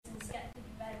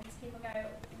and go,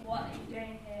 what are you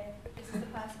doing here? This is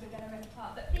the person we're going to rip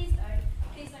apart. But please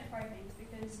don't throw things,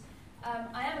 because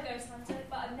I am a ghost hunter,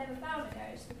 but I've never found a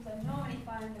ghost, because I normally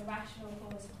find the rational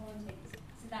cause for hauntings.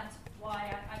 So that's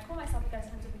why I call myself a ghost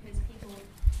hunter, because people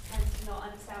tend to not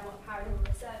understand what a paranormal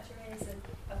researcher is, and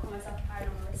I call myself a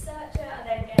paranormal researcher, and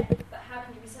then get, but how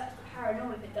can you research the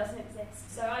paranormal if it doesn't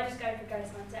exist? So I just go for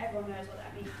ghost hunter, everyone knows what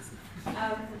that means.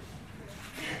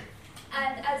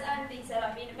 And as Andy said,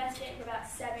 I've been investigating for about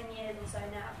 7 years or so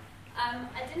now.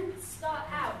 I didn't start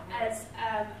out as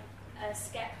a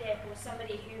skeptic or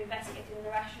somebody who investigated in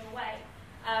a rational way.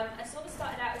 I sort of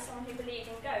started out as someone who believed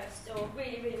in ghosts, or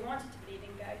really, really wanted to believe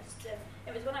in ghosts.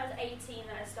 It was when I was 18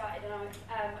 that I started, and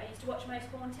I used to watch Most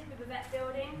Haunted with Yvette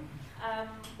Fielding,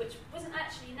 which wasn't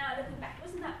actually, now looking back, it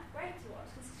wasn't that great to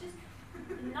watch, because it's just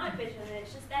night vision and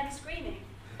it's just them screaming.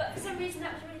 But for some reason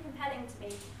that was really compelling to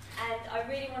me, and I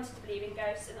really wanted to believe in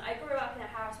ghosts. And I grew up in a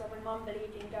house where my mum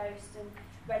believed in ghosts and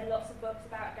read lots of books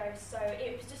about ghosts, so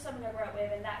it was just something I grew up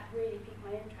with, and that really piqued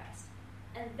my interest.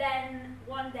 And then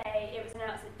one day it was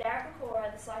announced that Derek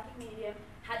Okora, the psychic medium,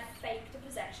 had faked a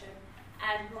possession,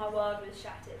 and my world was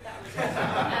shattered. That was it.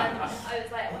 I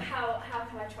was like, well, how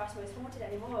can I trust Most Haunted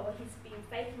anymore? Well, he's been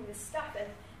faking this stuff, and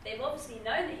they've obviously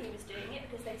known that he was doing it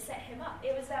because they set him up.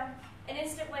 It was an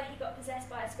incident where he got possessed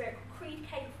by a spirit called Creed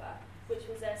Kafer, which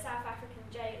was a South African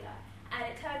jailer, and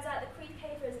it turns out that Creed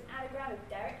Kafer is an anagram of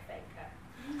Derek Faker.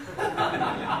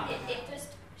 It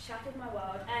just shattered my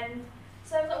world, and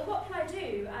so I was like, what can I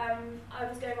do? I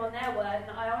was going on their word,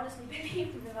 and I honestly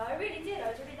believed in them. I really did. I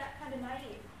was really that kind of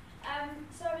naive.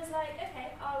 So I was like,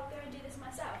 okay, I'll go and do this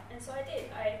myself. And so I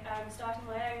did. I started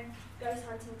my own ghost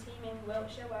hunting team in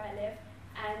Wiltshire, where I live,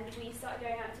 and we started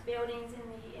going out to buildings in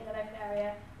the local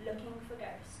area looking for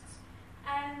ghosts.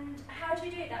 And how do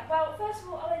you do that? Well, first of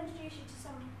all, I'll introduce you to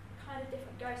some kind of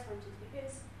different ghost hunters,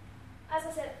 because, as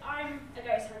I said, I'm a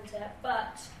ghost hunter,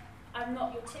 but I'm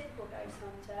not your typical ghost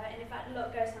hunter. And in fact, a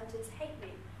lot of ghost hunters hate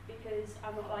me because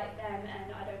I'm not like them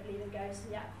and I don't believe in ghosts,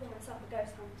 and yet I call myself a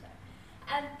ghost hunter.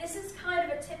 And this is kind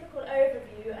of a typical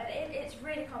overview, and it's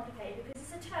really complicated because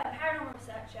it's a term: paranormal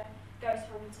researcher,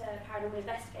 ghost hunter, paranormal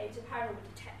investigator, paranormal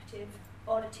detective,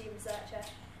 oddity researcher.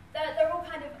 They're all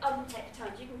kind of unprotected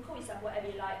terms. You can call yourself whatever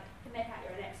you like. You can make out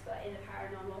you're an expert in the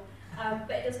paranormal,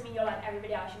 but it doesn't mean you're like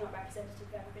everybody else. You're not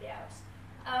representative of everybody else.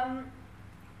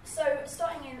 So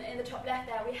starting in the top left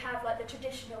there, we have like the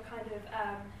traditional kind of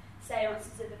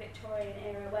seances of the Victorian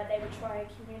era, where they would try and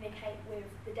communicate with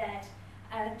the dead,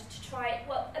 and to try,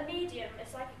 well, a medium, a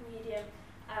psychic medium,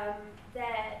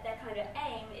 their kind of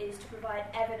aim is to provide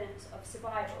evidence of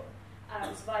survival,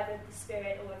 survival of the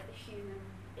spirit or of the human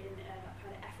in a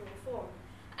kind of ethereal form.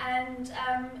 And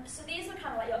so these are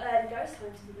kind of like your early ghost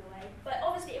hunters in a way, but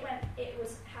obviously it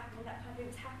was happening, that kind of thing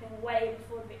was happening way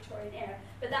before the Victorian era,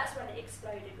 but that's when it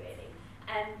exploded really.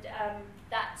 And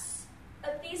that's,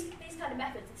 these kind of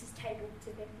methods, this is table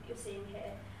tipping that you're seeing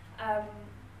here,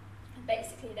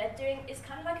 basically they're doing, it's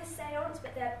kind of like a seance,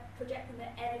 but they're projecting their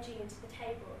energy into the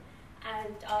table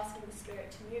and asking the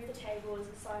spirit to move the table as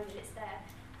a sign that it's there.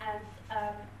 And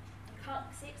you can't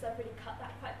see it because I've really cut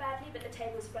that quite badly, but the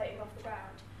table's floating off the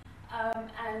ground.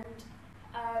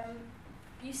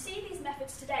 You see these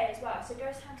methods today as well. So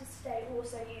ghost hunters today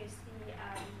also use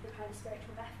the kind of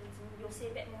spiritual methods, and you'll see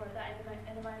a bit more of that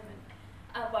in a moment.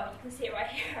 Well, you can see it right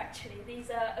here actually.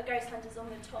 These are ghost hunters on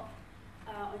the top,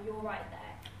 on your right there.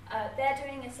 They're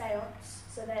doing a seance,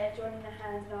 so they're joining their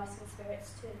hands and asking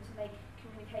spirits to make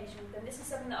communication with them. This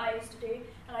is something that I used to do,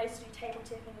 and I used to do table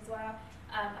tipping as well.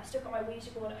 I've still got my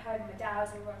Ouija board at home, my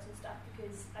dowsing rods and stuff,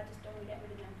 because I just don't want to get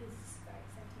rid of them because it's very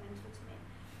sentimental to me.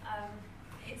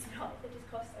 It's not, they just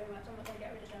cost so much, I'm not going to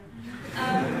get rid of them.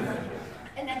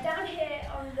 And then down here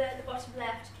on the bottom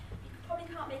left, you probably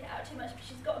can't make it out too much, but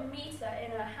she's got a meter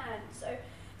in her hand. So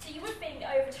you would think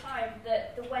over time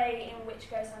that the way in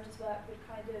which ghost hunters work would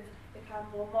kind of become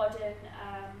more modern,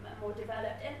 more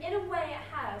developed, and in a way it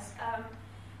has.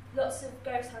 Lots of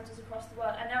ghost hunters across the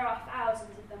world, and there are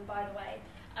thousands of them, by the way.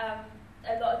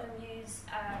 A lot of them use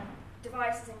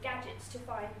devices and gadgets to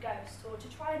find ghosts or to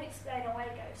try and explain away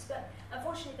ghosts, but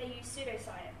unfortunately they use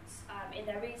pseudoscience in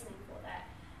their reasoning for that.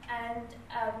 And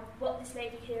what this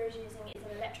lady here is using is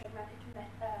an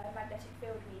electromagnetic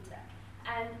field meter.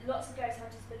 And lots of ghost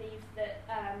hunters believe that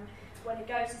when a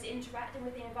ghost is interacting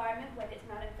with the environment, whether it's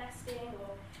manifesting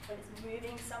or when it's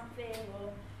moving something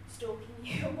or stalking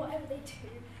you or whatever they do,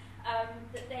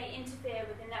 that they interfere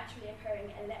with the naturally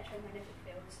occurring electromagnetic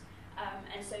fields.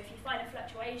 And so if you find a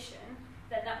fluctuation,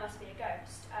 then that must be a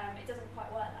ghost. It doesn't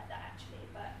quite work like that actually,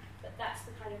 but that's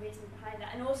the kind of reason behind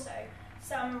that. And also,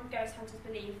 some ghost hunters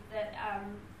believe that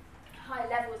high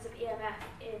levels of EMF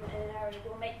in an area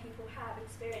will make people have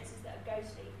experiences that are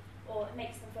ghostly, or it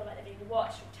makes them feel like they're being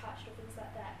watched or touched or things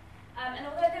like that. And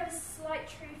although there is slight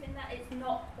truth in that, it's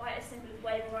not quite as simple as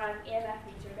waving around an EMF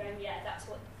meter and going, yeah, that's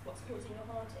what's causing your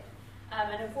haunting.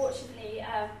 And unfortunately,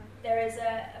 there is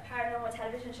a paranormal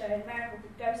television show in America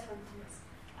called Ghost Hunters.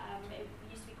 It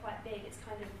used to be quite big, it's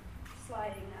kind of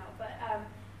sliding now, but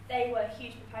they were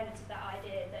huge proponents of that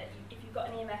idea that if you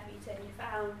got an EMF meter and you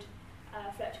found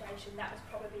fluctuation, that was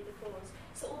probably the cause.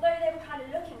 So although they were kind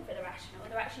of looking for the rational,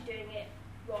 they're actually doing it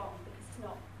wrong because it's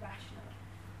not rational.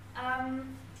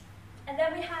 And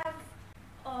then we have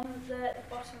on the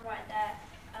bottom right there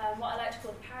what I like to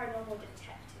call the paranormal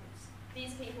detectives.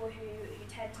 These people who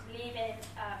tend to believe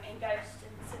in ghosts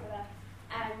and similar,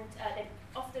 and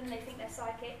they think they're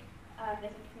psychic, they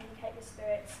can communicate with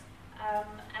spirits,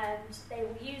 and they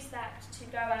will use that to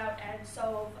go out and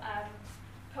solve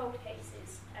cold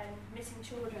cases and missing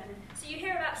children. So you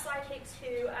hear about psychics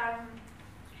who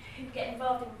get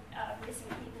involved in missing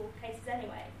people cases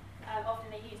anyway.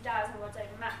 Often they use dials and rods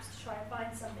over maps to try and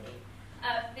find somebody.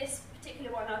 This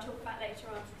particular one I'll talk about later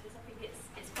on because I think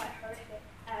it's quite horrific,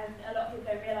 and a lot of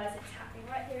people don't realise it's happening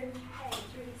right here in the UK.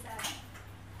 It's really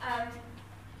sad.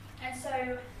 And so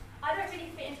I don't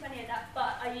really fit into any of that,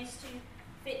 but I used to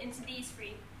fit into these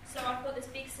three. So I've got this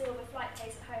big silver flight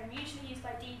case at home, usually used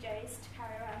by DJs to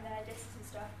carry around their discs and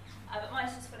stuff, but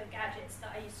mine's just full of gadgets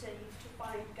that I used to use to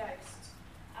find ghosts.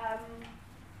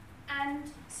 And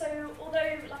so,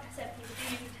 although, like I said, people do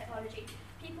use the technology,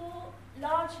 people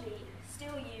largely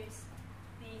still use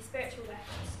the spiritual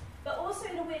methods, but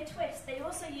also in a weird twist, they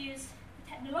also use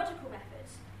the technological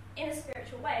methods in a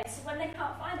spiritual way. So when they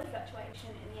can't find a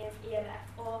fluctuation in the EMF,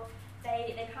 or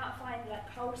they can't find like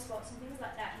cold spots and things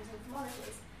like that using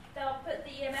thermometers, they'll put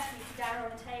the EMF meter down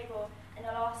on the table and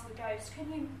they'll ask the ghost, can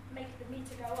you make the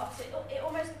meter go off? So it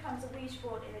almost becomes a Ouija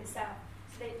board in itself.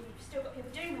 So you've still got people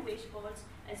doing the Ouija boards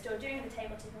and still doing the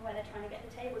table tipping where they're trying to get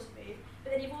the table to move,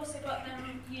 but then you've also got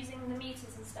them using the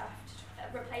meters and stuff,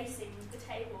 replacing the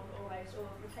table almost, or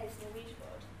replacing the Ouija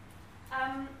board.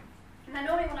 Now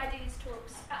normally when I do these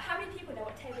talks, how many people know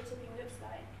what table tipping looks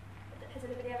like? Has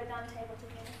anybody ever done table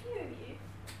tipping? A few of you.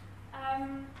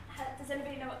 Does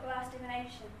anybody know what glass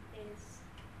divination is?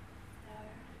 No.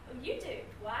 Oh, you do?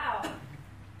 Wow.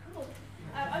 Cool.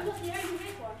 I'm not the only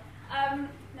weird one.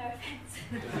 No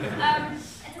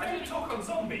offence. I can talk on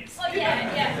zombies. Oh yeah.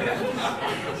 No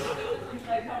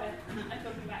comment. I'm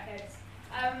talking about ghosts.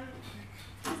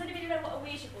 Does anybody know what a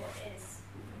Ouija board is?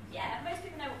 Yeah, most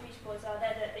people know what Ouija boards are.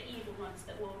 They're the evil ones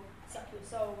that will suck your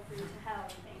soul through to hell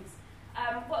and things.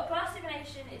 Well, glass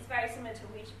divination is very similar to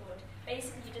a Ouija board.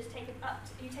 Basically, you just take it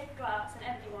you take a glass, an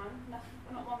empty one,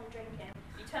 not one with drink in.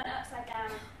 You turn it upside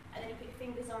down, and then you put your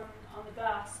fingers on the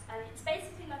glass, and it's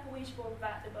basically like a Ouija board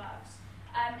without the glass.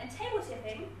 And table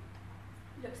tipping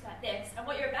looks like this, and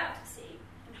what you're about to see,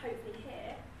 and hopefully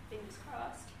hear, fingers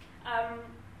crossed,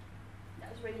 that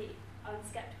was really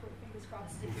unsceptical, fingers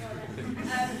crossed, ignore it.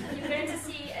 You're going to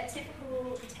see a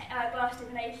typical glass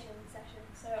divination session.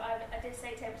 So I did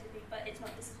say table tipping, but it's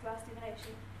not, this is glass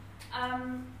divination.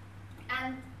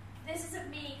 And this isn't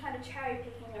me kind of cherry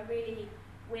picking a really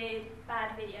weird,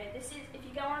 bad video. This is, if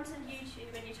you go onto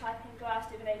YouTube and you type in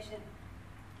glass divination,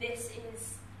 this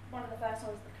is one of the first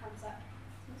ones that comes up.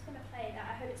 So I'm just going to play that.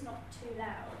 I hope it's not too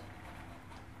loud.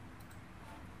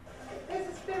 There's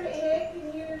a spirit here. Can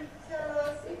you tell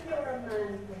us if you're a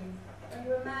man, please? Are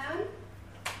you a man?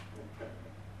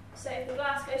 So if the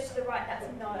glass goes to the right, that's a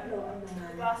no. You're a man.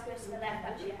 If the glass goes to the left,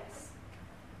 that's yes.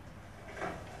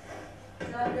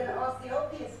 So I'm going to ask the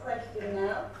obvious question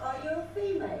now. Are you a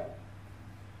female?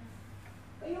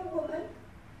 Are you a woman?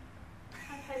 I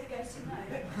hope it goes to no.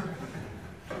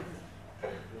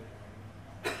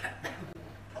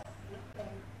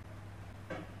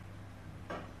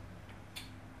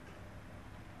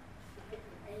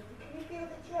 Can you feel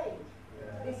the change?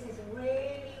 Yeah. This is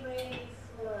really, really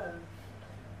slow.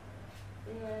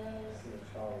 Yes. This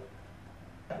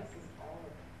is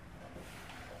hard.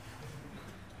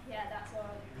 Yeah, that's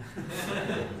all.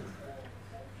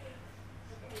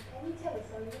 Can you tell us,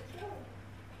 are you a child?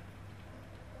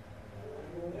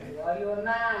 Are you a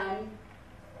man?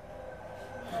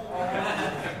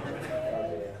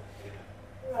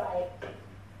 Right.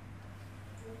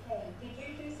 Okay. Did you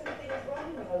do some things wrong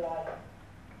in your life?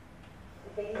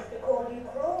 They used to call you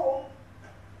cruel.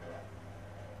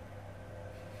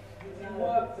 Did you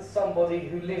work for somebody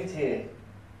who lived here?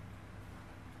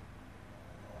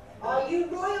 Are you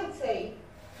royalty?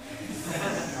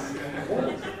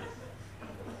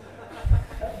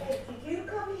 Okay, did you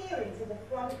come here into the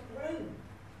front room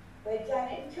where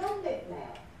Janet and John live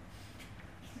now?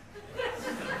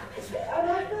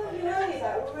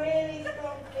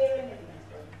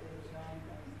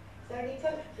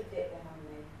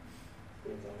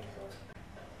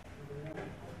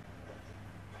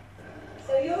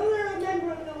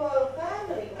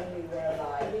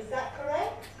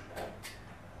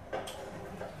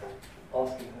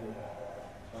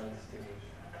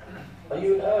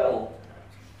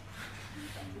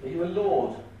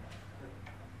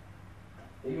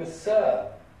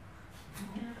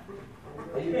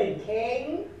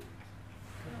 King?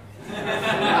 Is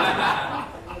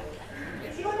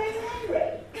your name Henry?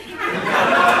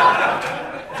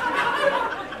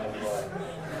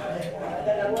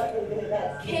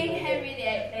 King Henry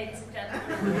VIII, ladies and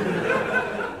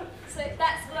gentlemen. So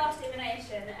that's glass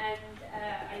divination, and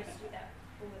I used to do that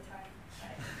all the time. So,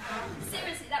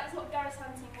 seriously, that was what ghost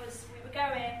hunting was. We would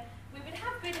go in, we would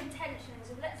have good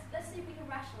intentions of let's see if we can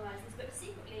rationalise this, but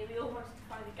secretly we all wanted to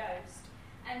find a ghost.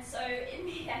 And so in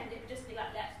the end, it would just be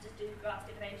like, let's just do glass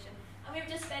divination. And we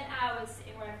would just spend hours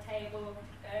sitting around a table,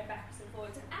 going backwards and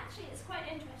forwards. And actually, it's quite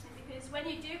interesting because when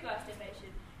you do glass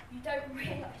divination, you don't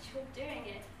realise you're doing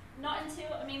it. Not until,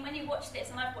 I mean, when you watch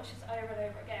this, and I've watched this over and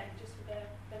over again, just for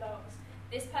the logs,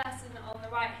 this person on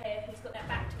the right here who's got their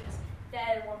back to us,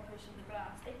 they're the one pushing the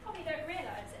glass. They probably don't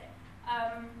realise it.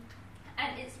 And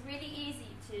it's really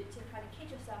easy to kind of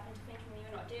kid yourself into thinking that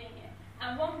you're not doing it.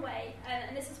 And one way,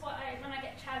 and this is what when I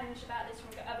get challenged about this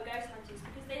from other ghost hunters,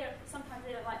 because sometimes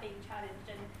they don't like being challenged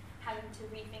and having to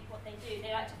rethink what they do. They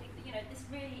like to think that, this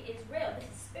really is real, this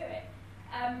is spirit.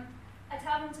 I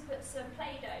tell them to put some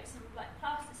Play-Doh, some like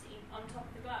plasticine on top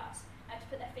of the glass, and to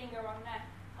put their finger on there.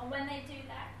 And when they do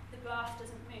that, the glass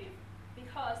doesn't move,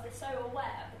 because they're so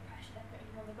aware of the pressure they're putting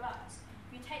on the glass.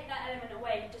 If you take that element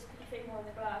away, you just put your finger on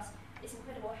the glass, it's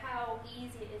incredible how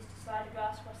easy it is to slide a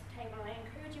glass across the table, and I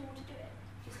encourage you all to do it.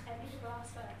 Just empty the glass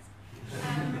first.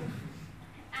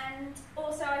 And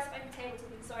also, I spoke of table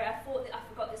tipping. Sorry, I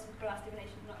forgot this was glass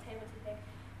divination, not table tipping.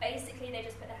 Basically, they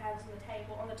just put their hands on the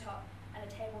table, on the top, and the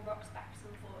table rocks backwards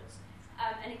and forwards.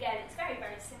 And again, it's very,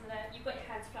 very similar. You've got your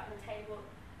hands flat on the table,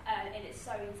 and it's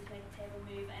so easy to make the table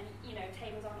move. And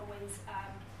tables aren't always,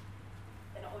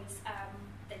 they're not always,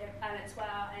 they don't balance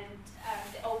well. And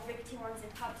the old rickety ones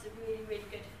in pubs are really, really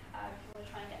good if you want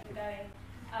to try and get them going.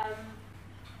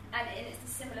 And it's a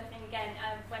similar thing again,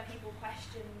 when people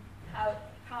question how it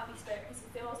can't be spirit because it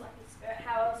feels like it's spirit,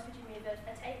 how else could you move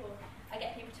a table? I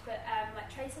get people to put like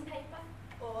tracing paper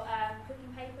or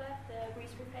cooking paper, the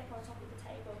greaseproof paper on top of the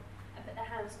table, and put their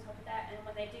hands on top of that, and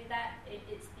when they do that,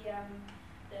 it's the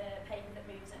paper that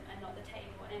moves and not the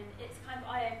table. And it's kind of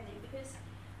eye-opening because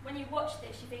when you watch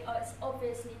this, you think, oh, it's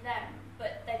obviously them,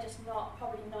 but they're just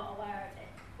probably not aware of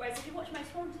it. Whereas if you watch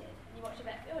Most Haunted and you watch a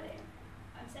vet building,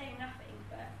 I'm saying nothing,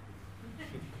 but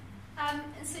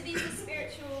and so these are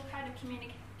spiritual kind of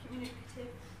communicative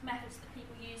methods that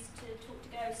people use to talk to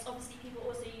ghosts. Obviously, people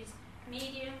also use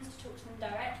mediums to talk to them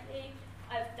directly.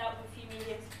 I've dealt with a few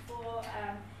mediums before.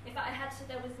 In fact,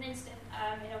 there was an incident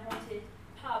in a haunted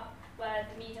pub where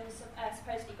the medium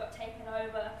supposedly got taken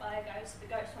over by a ghost. The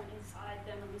ghost went inside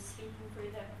them and was speaking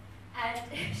through them. And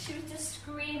she was just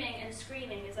screaming and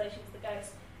screaming as though she was the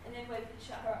ghost. And then we could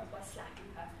shut her up by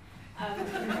slapping her. I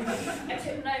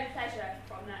took no pleasure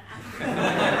from that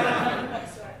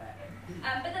whatsoever.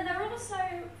 But then there are also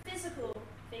physical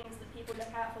things that people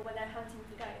look out for when they're hunting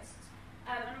for ghosts.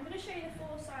 And I'm going to show you the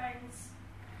 4 signs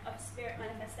of spirit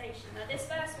manifestation. Now this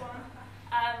first one,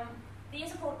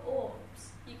 these are called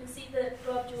orbs. You can see the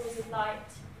globules of light,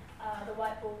 the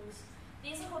white balls.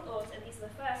 These are called orbs, and these are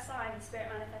the first sign of spirit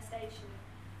manifestation.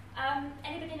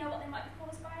 Anybody know what they might be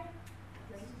caused by?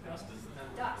 Dust,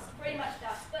 pretty much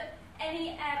dust. But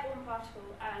any airborne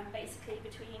particle, basically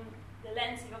between the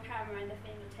lens of your camera and the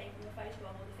thing you're taking the photo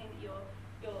of, or the thing that your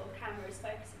camera is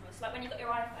focusing on. So like when you've got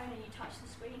your iPhone and you touch the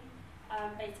screen,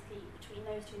 basically between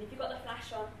those two. And if you've got the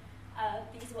flash on,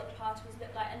 these are what the particles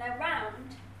look like. And they're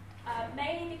round,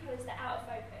 mainly because they're out of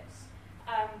focus,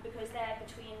 because they're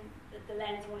between the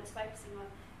lens and what it's focusing on.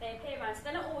 They appear round, so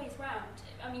they're not always round.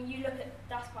 I mean, you look at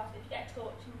dust particles, if you get a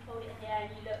torch and hold it in the air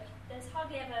and you look, there's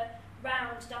hardly ever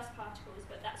round dust particles,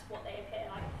 but that's what they appear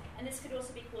like. And this could also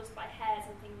be caused by hairs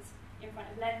and things in front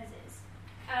of lenses.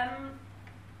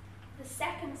 The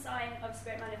second sign of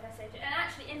spirit manifestation, and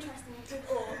actually interestingly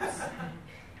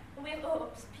with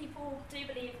orbs, people do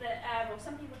believe that, or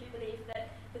some people do believe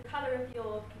that the colour of the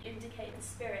orb can indicate the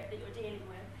spirit that you're dealing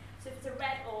with. So if it's a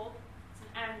red orb, it's an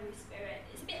angry spirit.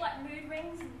 It's a bit like mood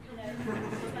rings,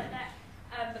 things like that.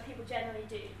 But people generally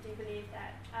do believe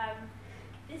that.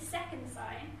 This second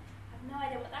sign, I have no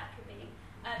idea what that could be.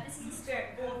 This is a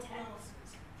spirit vortex.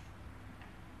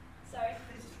 Sorry?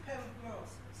 Is it a pair of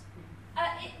glasses?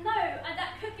 No,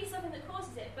 that could be something that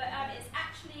causes it, but it's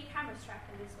actually camera track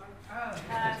in this one. Oh,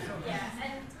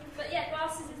 But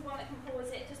glasses is one that can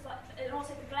cause it, just like, and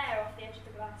also the glare off the edge of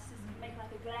the glasses can make like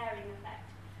a glaring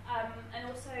effect. And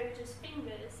also just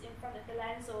fingers in front of the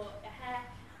lens or a hair.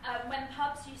 When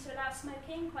pubs used to allow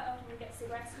smoking, quite often you get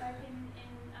cigarette smoke in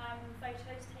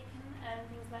photos taken and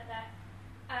things like that.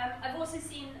 I've also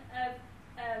seen a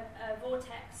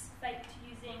vortex faked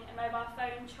using a mobile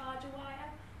phone charger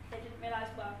wire. They didn't realise,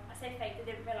 well, say fake, they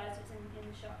didn't realise it was in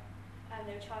the shop.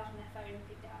 They were charging their phone and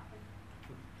picked it up.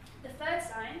 The third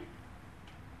sign,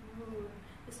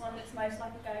 this one looks most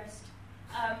like a ghost,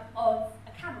 of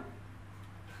a camel.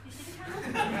 You see the camel?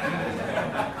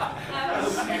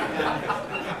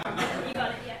 You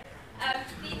got it, yeah.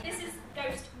 This is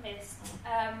ghost mist.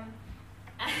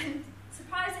 And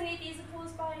surprisingly, these are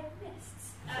caused by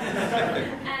mists.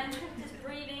 And just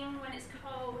breathing when it's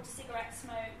cold, cigarette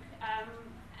smoke.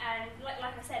 And like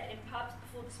I said, in pubs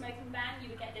before the smoking ban, you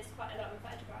would get this quite a lot in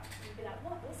photographs. And you'd be like,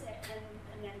 what was it? And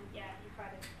then, yeah, you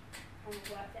kind of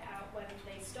worked it out when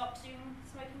they stopped doing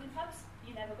smoking in pubs.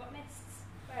 You never got mists.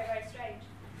 Very, very strange.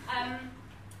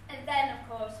 And then, of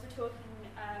course, we're talking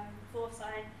fourth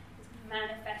sign is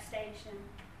manifestation.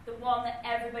 The one that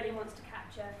everybody wants to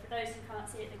capture. For those who can't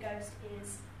see it, the ghost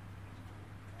is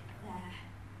there.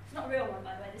 It's not a real one,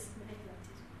 by the way. This is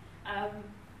manipulated.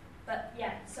 But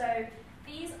yeah, so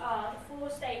these are the 4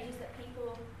 stages that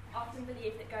people often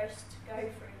believe that ghosts go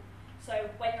through. So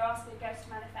when you're asking a ghost to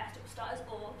manifest, it will start as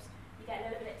orbs. You get a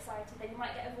little bit excited. Then you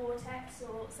might get a vortex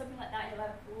or something like that. You're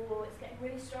like, oh, it's getting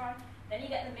really strong. Then you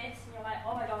get the mist, and you're like,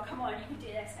 oh my god, come on, you can do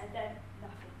this. And then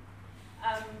nothing.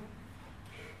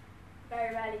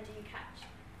 Very rarely do you catch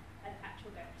an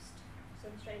actual ghost,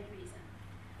 for some strange reason.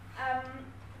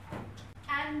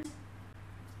 And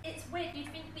it's weird,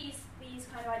 you'd think these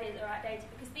kind of ideas are outdated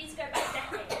because these go back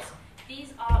decades.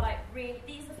 These are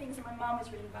these are things that my mum was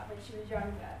reading about when she was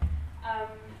younger.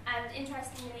 And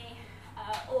interestingly,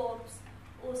 orbs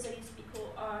also used to be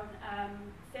caught on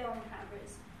film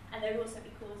cameras, and they would also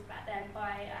be caused back then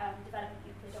by development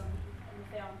euclid on the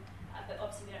film. But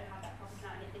obviously we don't have that problem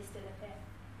now, and they still appear.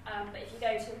 But if you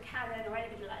go to a Canon or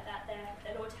anybody like that,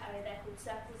 they'll all tell you they're called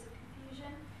circles of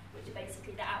confusion, which are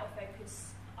basically the out of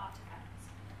focus artifacts.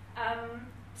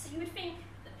 So you would think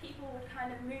that people would kind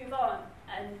of move on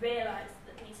and realise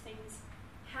that these things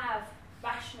have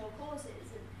rational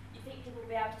causes, and you think people will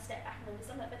be able to step back and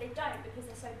understand that, but they don't because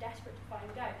they're so desperate to find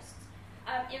ghosts.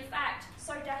 In fact,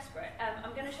 so desperate,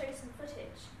 I'm going to show you some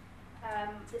footage.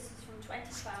 This is from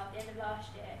 2012, the end of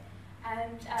last year.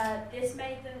 And this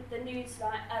made the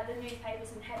newspapers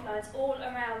and headlines all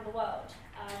around the world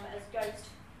as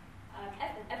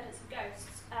evidence of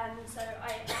ghosts. And so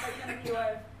I hope none of you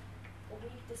are a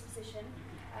weak disposition.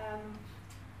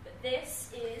 But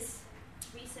this is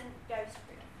recent ghost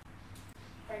proof.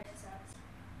 Brace yourselves.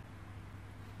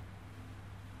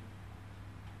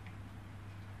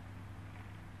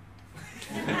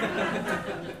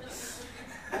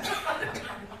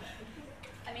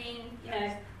 I mean,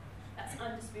 that's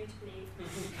undisputably.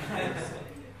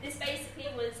 This basically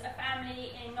was a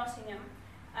family in Nottingham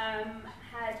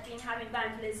had been having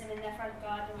vandalism in their front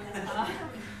garden on their car,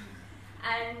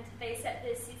 and they set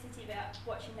the CCTV up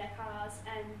watching their cars,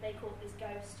 and they caught this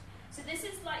ghost. So this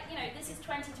is this is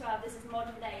 2012, this is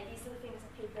modern day. These are the things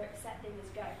that people are accepting as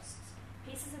ghosts: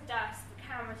 pieces of dust, the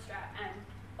camera strap, and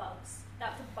bugs.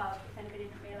 That was a bug, if anybody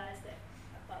didn't realise it,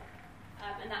 a bug.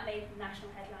 And that made national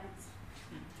headlines,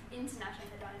 international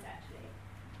headlines actually.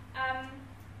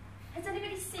 Has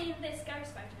anybody seen this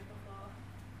ghost photo before?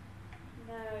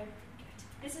 No. Good.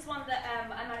 This is one that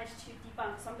I managed to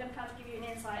debunk, so I'm going to kind of give you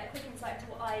a quick insight to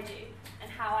what I do and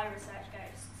how I research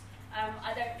ghosts.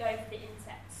 I don't go for the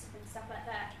insects and stuff like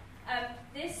that.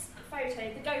 This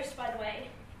photo, the ghost, by the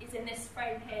way, is in this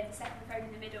frame here, the second frame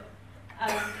in the middle.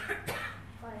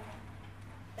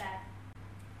 There.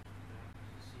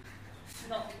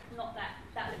 Not that.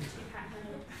 That looks too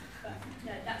Pac-Man, but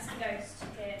no, that's the ghost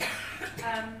here.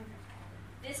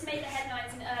 This made the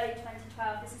headlines in early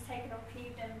 2012. This is taken on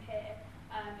Clevedon Pier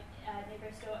near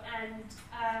Bristol, and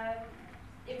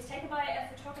it was taken by a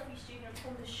photography student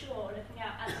from the shore looking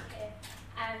out at the pier,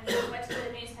 and he went to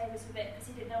the newspapers with it because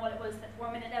he didn't know what it was. That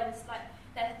for 1 minute there was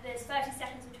there's 30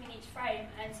 seconds between each frame,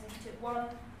 and so he took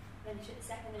one, then he took the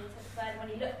second, then he took the third.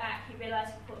 When he looked back, he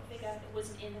realised he caught a figure that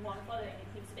wasn't in the one following, and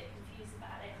he was a bit confused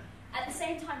about it. At the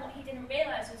same time, what he didn't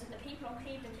realise was that the people on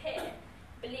Clevedon Pier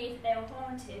believed they were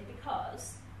haunted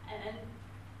because, and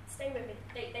stay with me,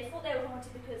 they thought they were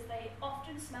haunted because they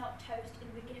often smelt toast in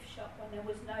the gift shop when there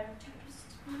was no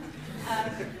toast.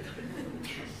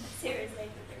 Seriously.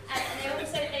 And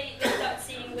they started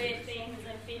seeing weird things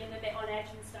and feeling a bit on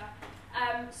edge and stuff.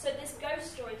 So this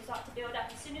ghost story started to build up.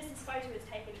 As soon as this photo was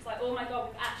taken, it's like, oh my god,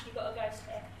 we've actually got a ghost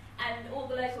here. And all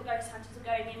the local ghost hunters were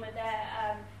going in with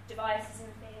their devices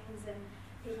and things, and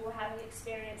people were having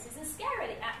experiences. And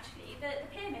scarily, actually, the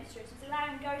pier mistress was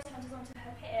allowing ghost hunters onto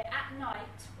her pier at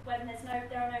night when there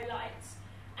are no lights,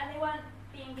 and they weren't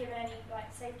being given any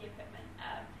safety equipment.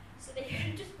 So they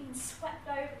had just been swept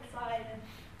over the side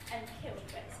and killed,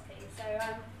 basically. So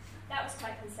that was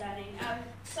quite concerning.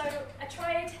 So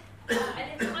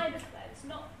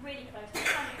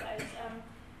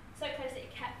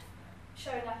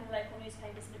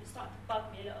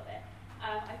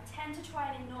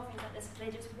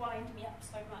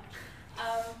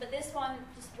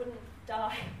wouldn't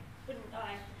die.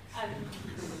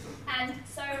 And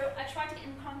so I tried to get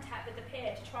in contact with the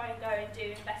peer to try and go and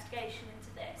do investigation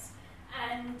into this.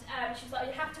 And she was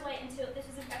like, you have to wait until, this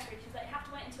was in February, she was like, you have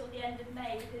to wait until the end of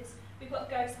May because we've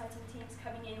got ghost hunting teams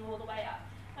coming in all the way up.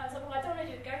 And I was like, well, I don't want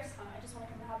to do a ghost hunt, I just want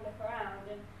to come and have a look around.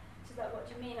 And she's like, what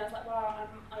do you mean? I was like, well,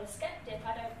 I'm a skeptic,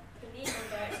 I don't believe in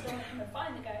ghosts, I don't want to come and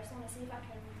find the ghost, I want to see if I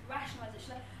can rationalise it.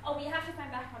 She's like, oh, well, you have to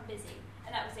phone back, I'm busy.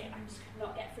 And that was it, I just could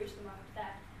not get through to them after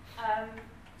that.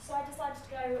 So I decided to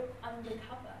go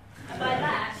undercover. And by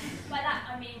that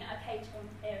I mean I paid to come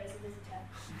here as a visitor.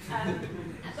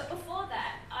 But before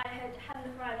that, I had a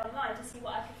look around online to see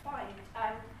what I could find.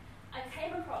 I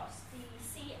came across the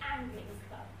Sea Angling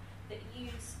Club that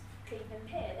use Cleveland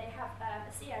Pier. They have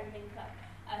a sea angling club,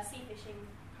 a sea fishing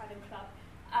kind of club.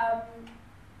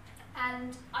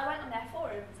 And I went on their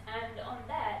forums, and on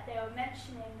there they were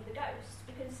mentioning the ghost,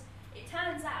 because it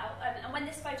turns out, and when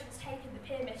this photo was taken, the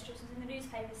pier mistress was in the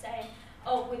newspaper saying,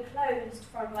 oh, we're closed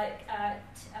from like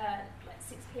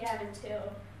 6 p.m.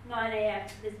 until 9 a.m,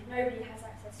 so nobody has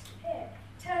access to the pier.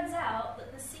 Turns out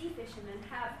that the sea fishermen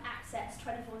have access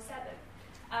 24/7.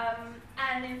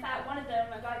 And in fact, one of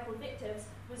them, a guy called Victor,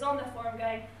 was on the forum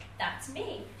going, that's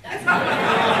me. That's me.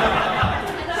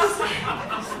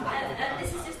 and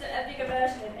this is just a bigger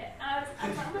version of it. And I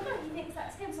was like, oh my God, he thinks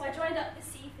that's him. So I joined up the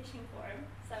sea fishing forum.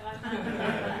 So I'm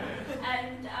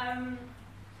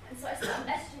and so I started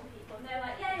messaging people, and they're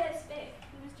like, yeah, it's Vic.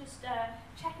 He was just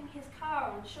checking his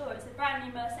car on shore. It's a brand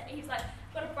new Mercedes. He was like,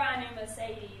 got a brand new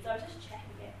Mercedes. I was just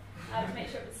checking it to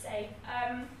make sure it was safe.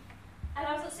 And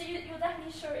I was like, so you're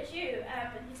definitely sure it's you?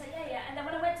 And he's like, yeah. And then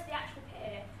when I went to the actual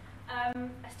pier,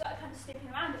 I started kind of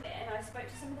snooping around a bit, and I spoke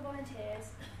to some of the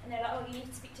volunteers, and they're like, oh, you need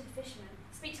to speak to the fishermen.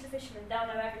 Speak to the fishermen, they'll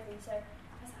know everything. So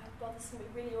I was like, oh God, this is going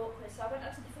to be really awkward. So I went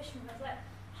up to the fisherman, and I was like,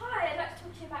 hi, I'd like to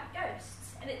talk to you about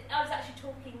ghosts. And I was actually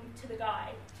talking to the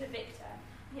guy, to Victor.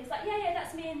 And he was like, yeah,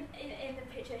 that's me in the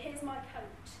picture. Here's my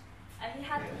coat. And he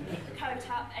picked the coat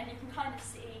up, and you can kind of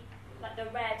see like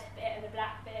the red bit and the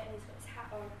black bit, and he's got his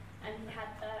hat on. And he had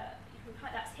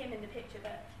that's him in the picture,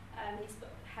 but he's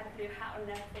had a blue hat on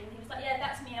and everything. And he was like, yeah,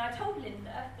 that's me. And I told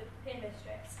Linda, the pier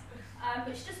mistress,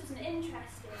 but she just wasn't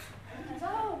interested. And I was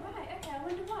like, oh, right, okay, I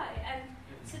wonder why. And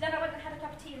so then I went and had a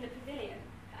cup of tea in the pavilion,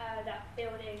 that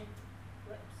building,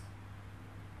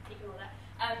 ignore that,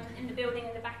 in the building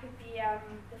in the back of the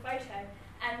photo.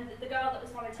 And the girl that was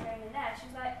volunteering in there, she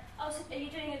was like, oh, so are you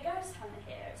doing a ghost hunt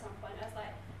here at some point? And I was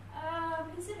like, I'm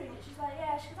considering it. She's like,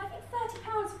 yeah. She goes, I think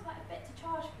 £30 is quite a bit to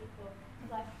charge people. I was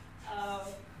like, oh,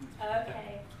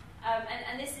 okay.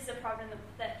 And this is a problem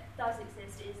that does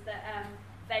exist, is that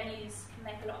venues can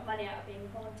make a lot of money out of being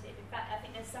haunted. In fact, I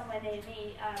think there's somewhere near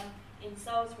me in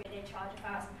Salisbury, they charge £1,000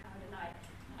 a night.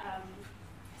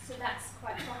 So that's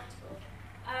quite profitable.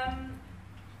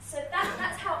 So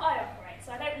that's how I operate.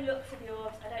 So I don't look for the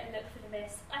orbs, I don't look for the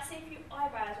mist. I see a few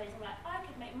eyebrows raised, I'm like, I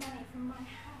could make money from my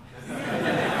house.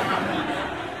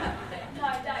 No,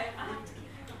 I don't. I have to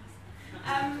keep it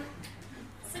nice.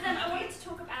 So then I wanted to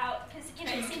talk about, because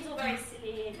it seems all very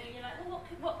silly, and you're like, well,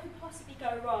 what could possibly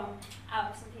go wrong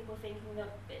out of some people thinking that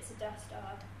bits of dust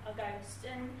are ghosts?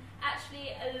 And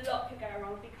actually, a lot could go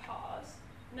wrong because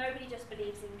nobody just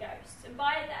believes in ghosts. And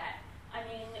by that, I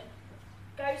mean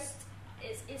ghosts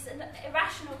is an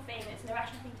irrational thing. It's an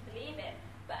irrational thing to believe in.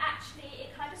 But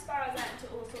actually, it kind of spirals out into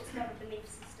all sorts of other belief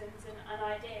systems and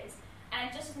ideas.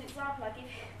 And just as an example, I'll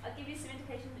give you some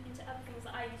indications into other things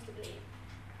that I used to believe.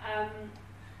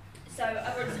 So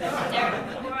I've already spoken to Derek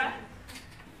and Laura.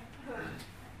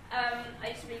 I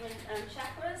used to believe in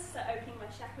chakras, so opening my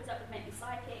chakras up would make me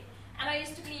psychic. And I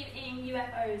used to believe in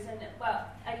UFOs, and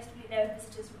I used to believe there were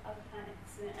visitors from other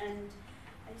planets. And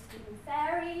I used to believe in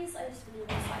fairies, I used to believe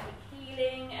in psychic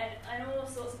healing, and all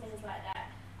sorts of things like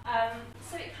that.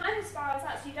 So it kind of spirals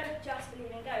out, so you don't just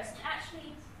believe in ghosts.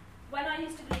 Actually, when I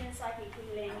used to believe in psychic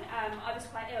healing, I was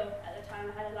quite ill at the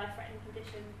time. I had a life-threatening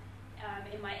condition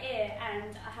in my ear,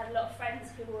 and I had a lot of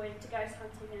friends who were into ghost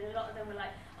hunting, and a lot of them were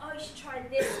like, oh, you should try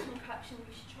this concoction,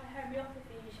 you should try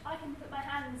homeopathy, I can put my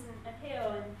hands and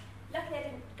heal. And luckily I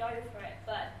didn't go for it,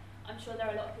 but I'm sure there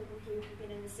are a lot of people who have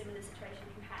been in a similar situation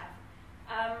who have.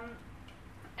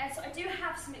 And so I do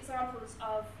have some examples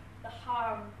of the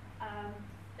harm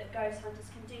that ghost hunters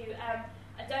can do.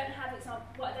 What I don't have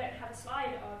a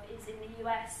slide of is in the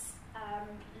US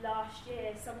last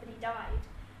year, somebody died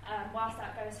whilst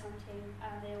out ghost hunting.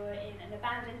 They were in an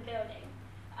abandoned building,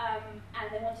 and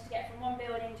they wanted to get from one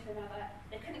building to another.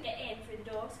 They couldn't get in through the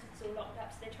doors because it's all locked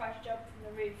up, so they tried to jump from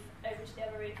the roof over to the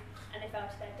other roof, and they fell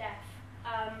to their death.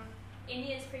 In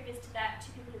years previous to that,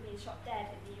 2 people had been shot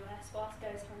dead in the US whilst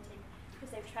ghost hunting because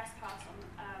they've trespassed on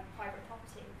private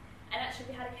property.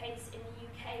 actually we had a case in the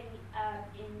UK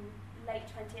in late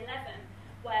 2011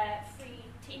 where 3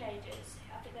 teenagers,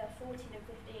 I think they were 14 and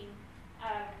 15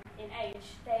 in age,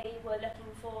 they were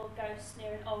looking for ghosts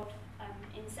near an old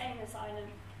insane asylum,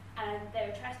 and they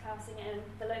were trespassing, and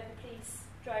the local police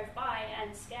drove by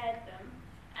and scared them,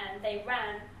 and they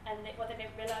ran, and what they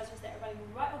didn't realise was they were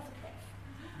running right off the cliff.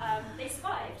 They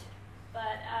survived,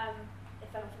 but they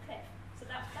fell off the cliff, so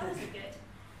that wasn't good.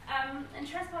 And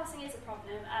trespassing is a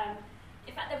problem.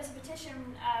 In fact, there was a petition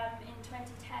in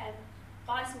 2010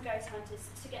 by some ghost hunters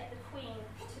to get the Queen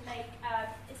to make,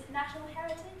 is it National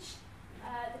Heritage?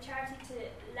 The charity to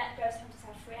let ghost hunters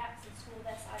have free access to all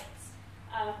their sites.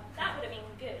 That would have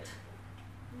been good.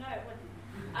 No, it wouldn't.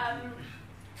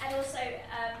 And also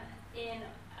in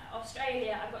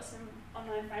Australia, I've got some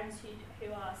online friends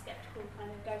who are sceptical kind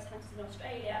of ghost hunters in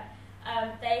Australia.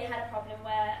 They had a problem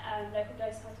where local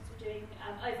ghost hunters were doing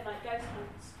overnight ghost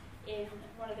hunts in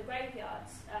one of the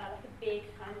graveyards, like a big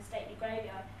kind of stately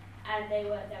graveyard, and they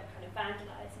were kind of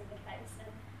vandalising the place,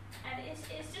 and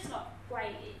it's just not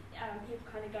great. People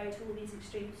kind of go to all these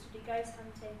extremes to do ghost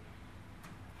hunting.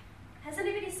 Has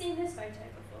anybody seen this photo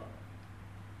before?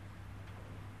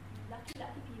 Lucky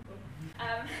people.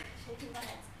 Shaking their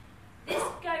heads. This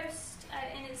ghost,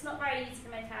 and it's not very easy to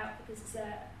make out because it's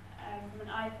from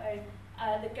an iPhone.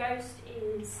 The ghost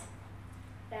is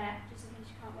there, just in case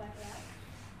you can't work it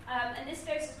out. And this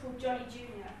ghost is called Johnny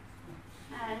Jr.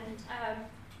 And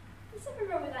there's something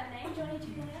wrong with that name, Johnny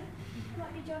Jr. There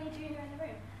might be Johnny Jr. in the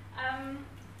room.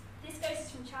 This ghost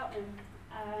is from Cheltenham,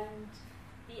 and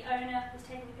the owner was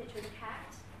taking a picture of the cat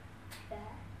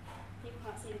there. People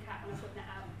can't see the cat when I'm putting it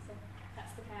out, so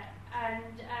that's the cat.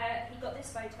 And he got this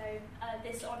photo,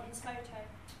 this on his photo.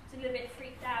 He was a little bit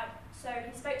freaked out. So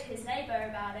he spoke to his neighbour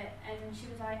about it, and she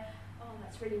was like, "Oh,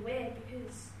 that's really weird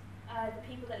because the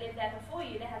people that lived there before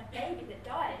you, they had a baby that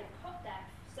died of cot death.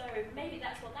 So maybe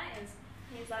that's what that is."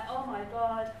 And he was like, "Oh my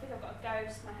God, I think I've got a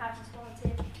ghost. My house is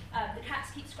haunted. The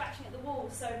cats keep scratching at the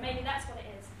walls, so maybe that's what it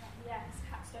is." Yes,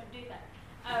 cats don't do that.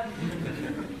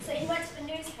 So he went to the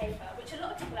newspaper, which a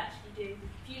lot of people actually do.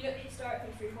 If you look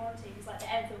historically through hauntings, like the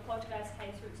Enfield poltergeist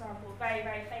case, for example, very,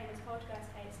 very famous poltergeist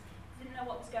case, didn't know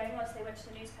what was going on, so they went to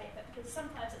the newspaper, because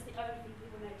sometimes it's the only thing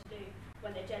people know to do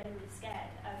when they're genuinely scared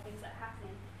of things that are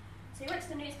happening. So he went to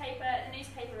the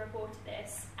newspaper reported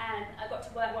this, and I got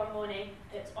to work one morning,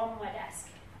 and it's on my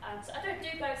desk. So I don't do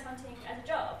ghost hunting as a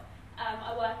job.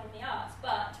 I work in the arts,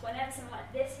 but whenever something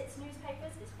like this hits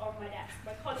newspapers, it's on my desk.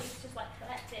 My colleagues just like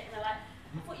collect it, and they're like,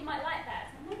 "I thought you might like that."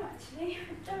 I'm like, "No, actually,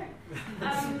 I don't."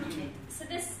 So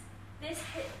this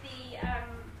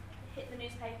hit the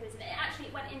newspapers, and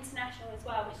it went international as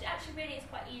well, which actually really is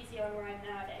quite easy on our own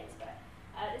nowadays. But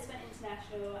this went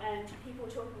international, and people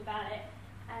were talking about it,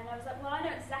 and I was like, "Well, I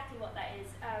know exactly what that is,"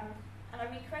 and I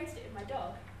recreated it with my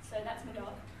dog. So that's my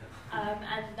dog.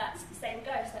 And that's the same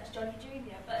ghost, that's Johnny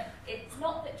Jr. But it's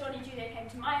not that Johnny Jr. came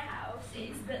to my house,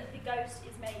 it's that the ghost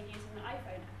is made using an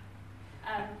iPhone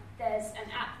app. There's an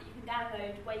app that you can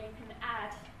download where you can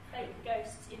add fake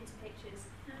ghosts into pictures,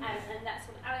 and that's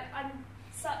what I'm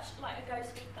such like a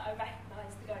ghost geek that I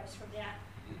recognise the ghost from the app.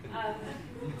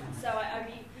 So I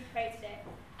recreated it.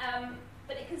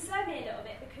 But it concerned me a little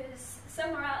bit because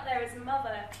somewhere out there is a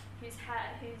mother whose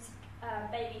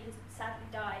baby has sadly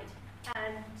died,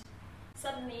 and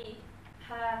suddenly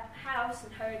her house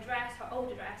and her address, her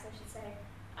old address I should say,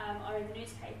 are in the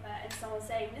newspaper, and someone's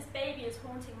saying, "This baby is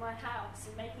haunting my house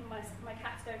and making my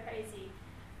cats go crazy."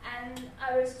 And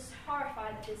I was just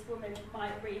horrified that this woman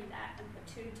might read that and put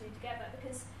two and two together,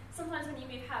 because sometimes when you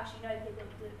move house, you know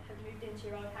people that have moved into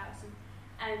your old house,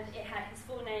 and it had his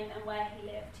full name and where he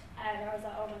lived, and I was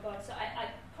like, "Oh my God." So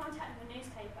I contacted the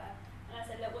newspaper, and I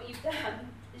said, "Look, what you've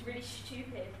done is really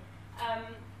stupid."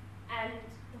 And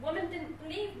the woman didn't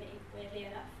believe me, weirdly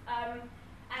enough.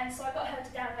 And so I got her to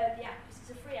download the app, because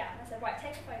it's a free app. And I said, "Right,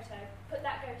 take a photo, put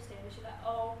that ghost in." And she was like,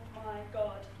 "Oh my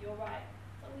God, you're right."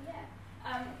 I was like, "Well, yeah."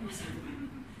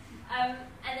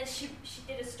 And then she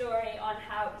did a story on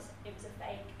how it was a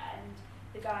fake, and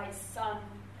the guy's son,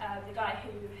 the guy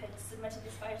who had submitted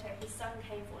this photo, his son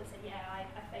came forward and said, "Yeah, I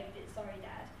faked it, sorry,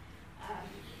 Dad."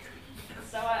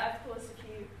 So I've caused a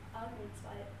few arguments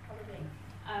by it, probably.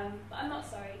 But I'm not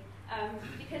sorry,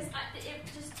 because it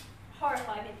just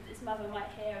horrified me that this mother might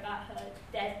hear about her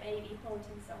dead baby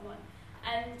haunting someone.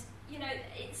 And, you know,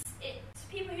 it's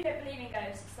people who don't believe in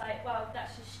ghosts, it's like, well,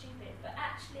 that's just stupid. But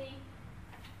actually,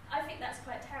 I think that's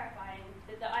quite terrifying,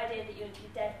 the idea that your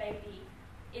dead baby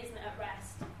isn't at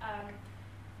rest.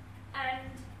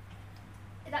 And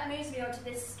that moves me on to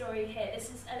this story here.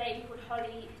 This is a lady called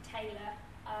Holly Taylor.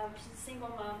 She's a single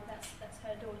mum, that's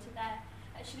her daughter there.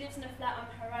 She lives in a flat on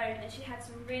her own, and she had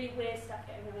some really weird stuff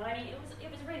going on. I mean, it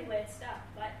was really weird stuff.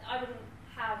 Like, I wouldn't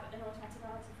have an automatic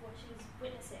answer for what she was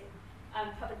witnessing.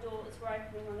 Cupboard doors were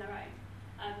opening on their own.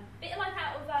 Bit like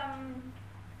out of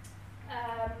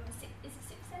is it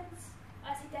Sixth Sense?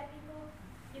 I See Dead People.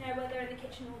 You know, where they're in the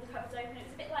kitchen, all the cupboards open. It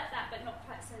was a bit like that, but not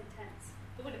quite so intense.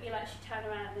 It wouldn't be like she'd turn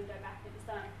around and then go back and it was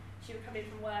done. She would come in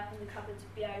from work and the cupboards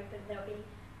would be open. There would be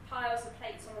piles of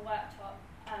plates on the worktop.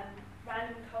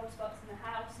 Random cold spots in the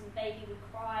house, and the baby would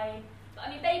cry. But, I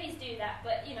mean, babies do that,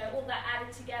 but, you know, all that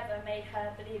added together made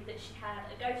her believe that she had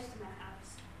a ghost in her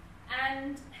house.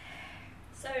 And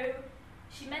so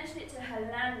she mentioned it to her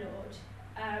landlord,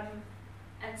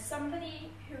 and somebody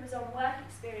who was on work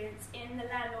experience in the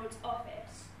landlord's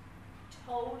office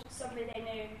told somebody they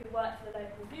knew who worked for the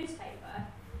local newspaper,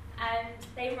 and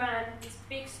they ran this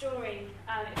big story.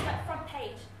 It was like front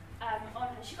page on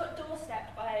her. She got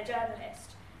doorstepped by a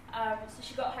journalist. So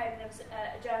she got home and there was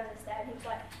a journalist there, and he was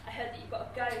like, I heard that you've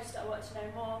got a ghost, I want to know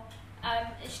more.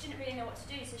 And she didn't really know what to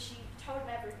do, so she told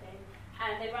him everything.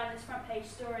 And they ran this front page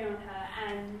story on her,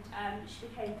 and she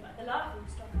became like the laughing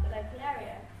stock of the local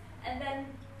area. And then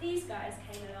these guys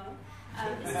came along.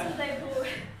 This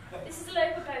is a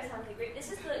local ghost hunting group.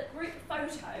 This is the group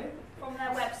photo from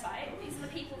their website. These are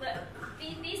the people that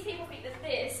these people think that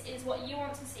this is what you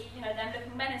want to see. You know, them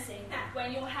looking menacing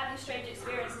when you're having strange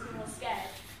experiences and you're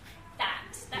scared.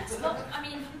 That's not. I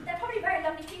mean, they're probably very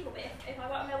lovely people, but if I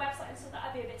went on their website and saw that,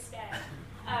 I'd be a bit scared.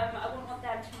 I wouldn't want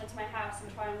them to come into my house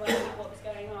and try and work out what was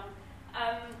going on.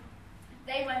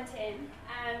 They went in,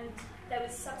 and there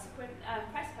was subsequent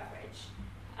press coverage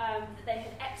that they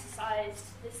had exorcised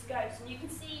this ghost, and you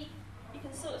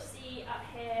can sort of see up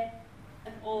here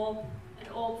an orb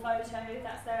photo.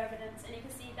 That's their evidence, and you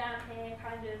can see down here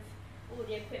kind of all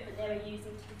the equipment they were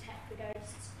using to detect the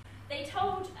ghosts. They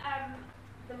told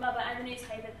the mother and the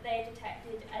newspaper that they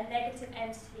detected a negative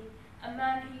entity, a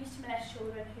man who used to molest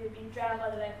children who had been drowned by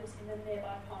the locals in a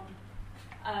nearby pond.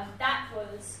 That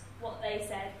was what they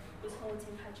said was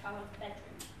haunting her child's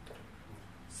bedroom.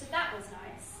 So that was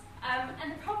nice.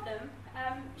 And the problem,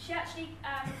 she actually,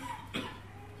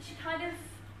 she kind of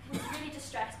was really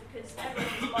distressed because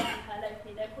everyone was mocking her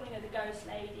locally. They were calling her the ghost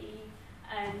lady,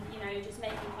 and, you know, just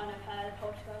making fun of her, the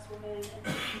poltergeist woman.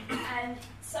 And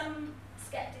some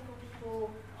sceptical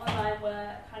people online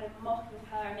were kind of mocking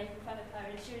her and making fun of her,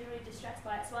 and she was really distressed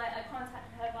by it. So I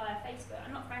contacted her via Facebook.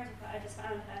 I'm not friends with her, I just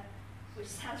found her, which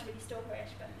sounds really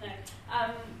stalkerish, but no.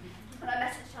 And I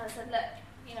messaged her and said, look,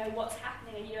 you know, what's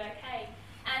happening, are you okay?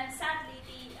 And sadly,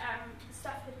 the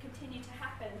stuff had continued to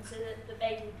happen, so that the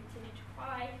baby had continued to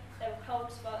cry, there were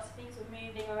cold spots, things were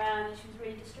moving around, and she was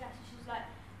really distressed. And she was like,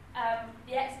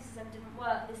 the exorcism didn't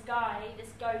work, this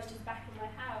ghost is back in my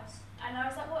house. And I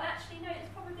was like, well, actually, no, it's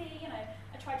probably, you know,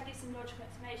 I tried to give some logical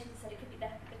explanations, said it could be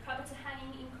the cupboards are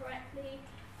hanging incorrectly,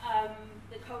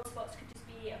 the cold spots could just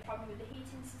be a problem with the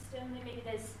heating system, maybe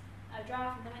there's a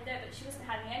draft in the window, but she wasn't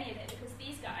having any of it because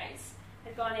these guys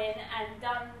had gone in and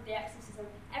done the exorcism.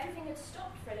 Everything had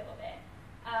stopped for a little bit,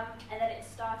 and then it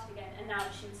started again, and now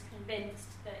she was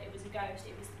convinced that it was a ghost,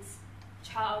 it was this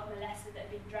child molester that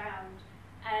had been drowned.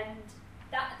 And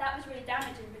that was really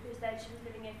damaging because then she was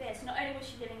living in fear. So not only was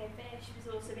she living in fear, she was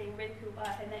also being ridiculed by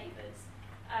her neighbours.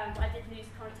 I did lose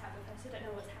contact with her, so I don't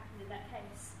know what's happened in that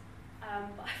case.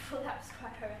 But I thought that was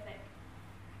quite horrific.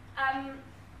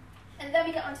 And then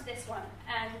we get onto this one,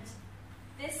 and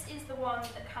this is the one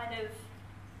that kind of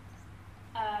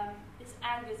this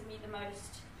angers me the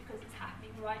most because it's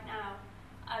happening right now.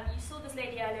 You saw this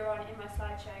lady earlier on in my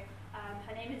slideshow.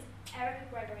 Her name is Erica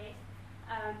Gregory.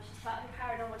 She's part of the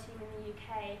paranormal team in the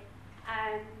UK,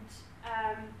 and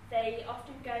they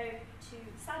often go to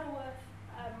Saddleworth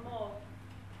Moor,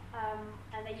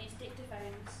 and they use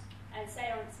dictaphones and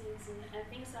seances and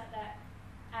things like that,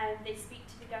 and they speak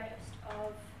to the ghost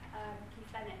of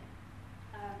Keith Bennett,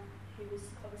 who was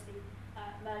obviously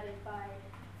murdered by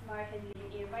Murray Hindley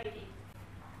and Ian Brady.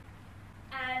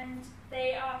 And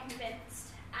they are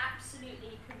convinced,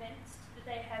 absolutely convinced, that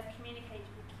they have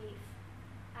communicated with Keith,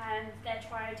 and they're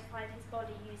trying to find his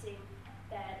body using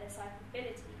their psychic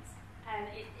abilities. And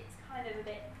it's kind of a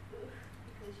bit,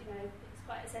 because, you know, it's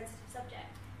quite a sensitive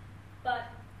subject.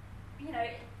 But, you know,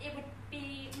 it would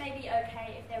be maybe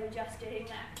okay if they were just doing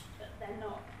that, but they're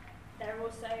not. They're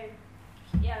also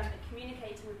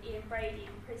communicating with Ian Brady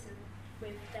in prison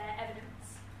with their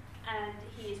evidence, and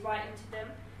he is writing to them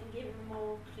and giving them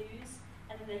more clues,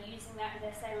 and then they're using that in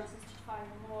their seances to find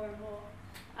more and more.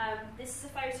 This is a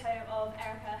photo of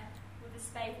Erica with a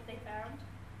spade that they found,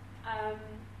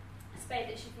 a spade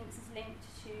that she thinks is linked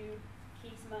to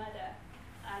Keith's murder.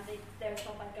 They were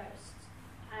told by ghosts.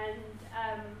 And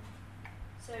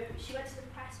So she went to the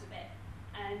press with it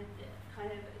and kind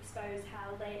of exposed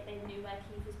how they knew where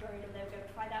Keith was buried, or they were going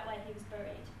to find out where he was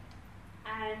buried.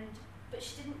 But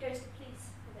she didn't go to the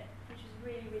police with it, which was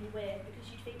really, really weird, because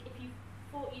you'd think if you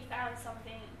thought you found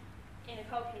something in a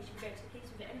cold case, you'd go to the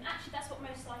police with it. And actually that's what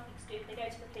most psychics do. They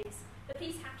go to the police. The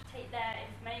police have to take their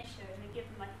information and give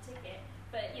them like a ticket,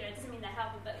 but it doesn't mean they're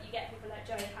helping. But you get people like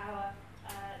Joe Power,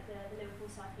 the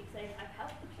Liverpool psychic, saying, "I've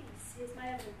helped the police, here's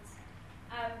my evidence."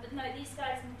 But no, these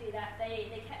guys didn't do that.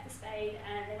 They kept the spade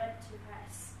and they went to the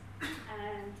press.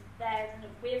 And then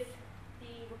with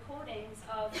the recordings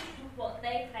of what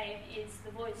they claim is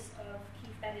the voice of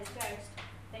Keith Bennett's ghost,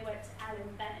 they went to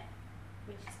Alan Bennett,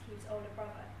 which is Keith's older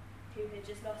brother, who had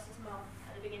just lost his mum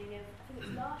at the beginning of, I think it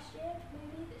was last year,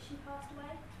 maybe, that she passed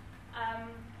away.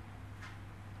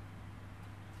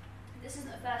 This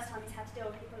isn't the first time he's had to deal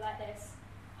with people like this,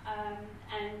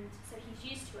 and so he's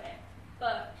used to it.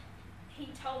 But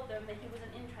he told them that he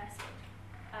wasn't interested.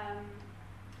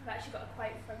 I've actually got a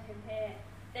quote from him here.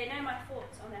 "They know my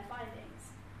thoughts on their findings,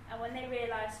 and when they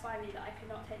realised finally that I could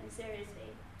not take them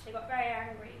seriously, they got very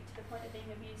angry to the point of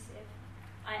being abusive.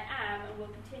 I am and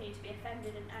will continue to be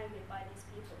offended and angered by these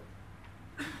people."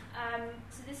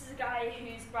 So this is a guy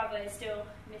whose brother is still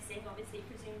missing, obviously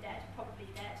presumed dead, probably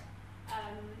dead.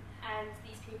 And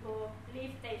these people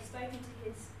believe that they've spoken to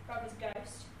his brother's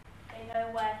ghost. They know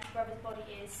where his brother's body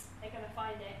is. They're going to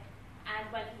find it.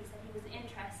 And when he said he wasn't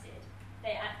interested,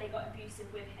 they got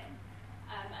abusive with him.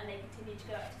 And they continued to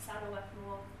go up to Saddleworth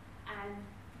Moor. And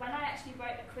when I actually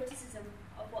wrote a criticism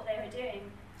of what they were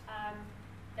doing,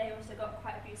 they also got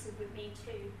quite abusive with me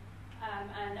too.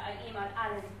 And I emailed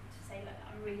Alan to say, "Look,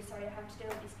 I'm really sorry I have to deal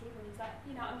with these people." And he's like,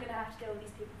 "I'm going to have to deal with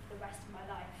these people for the rest of my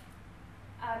life."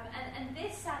 And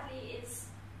this, sadly,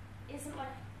 isn't like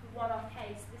a one-off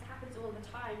case. This happens all the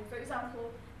time. For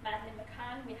example, Madeleine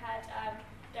McCann, we had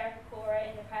Derek Okora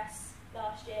in the press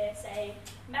last year saying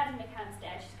Madeleine McCann's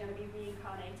dead, she's going to be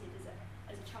reincarnated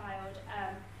as a child.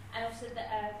 And also the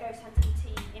ghost hunting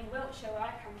team in Wiltshire, where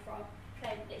I come from,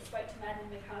 claimed that they spoke to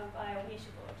Madeleine McCann via a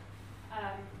Ouija board.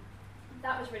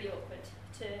 That was really awkward.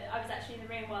 I was actually in the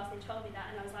room whilst they told me that,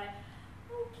 and I was like,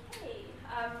 okay.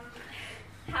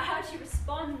 How do you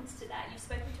respond to that? You've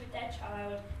spoken to a dead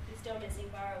child who's still missing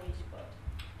via a Ouija board.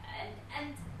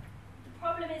 And the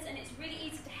problem is, and it's really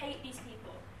easy to hate these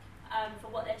people for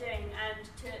what they're doing, and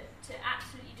to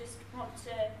absolutely just want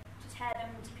to tear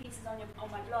them to pieces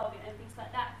on my blog and things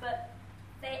like that, but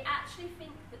they actually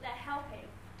think that they're helping.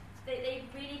 They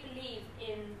really believe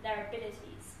in their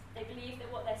abilities. They believe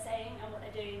that what they're saying and what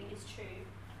they're doing is true.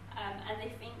 And they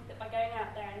think that by going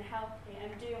out there and helping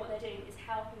and doing what they're doing is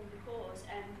helping the cause,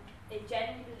 and they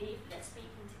genuinely believe that they're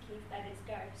speaking to Keith Bennett's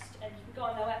ghost. And you can go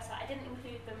on their website. I didn't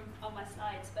include them on my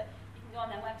slides, but you can go on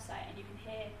their website and you can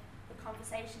hear the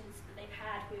conversations that they've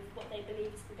had with what they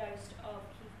believe is the ghost of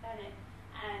Keith Bennett.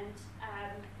 And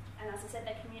as I said,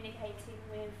 they're communicating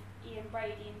with Ian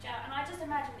Brady in jail, and I just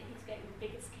imagine that he's getting the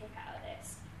biggest kick out of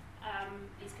this.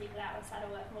 These people out on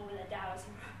Saddleworth Moor with their dowers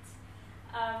and rugs.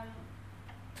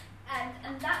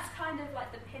 And that's kind of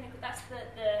like the pinnacle, that's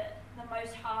the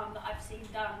most harm that I've seen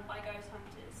done by ghost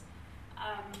hunters.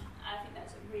 I think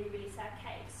that's a really, really sad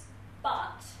case.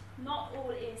 But not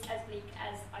all is as bleak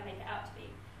as I make it out to be,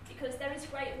 because there is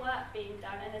great work being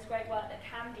done, and there's great work that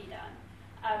can be done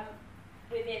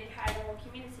within paranormal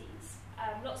communities.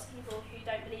 Lots of people who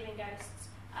don't believe in ghosts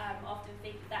often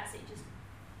think that's it, just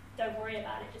don't worry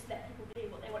about it, just let people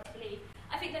believe what they want to believe.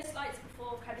 I think those slides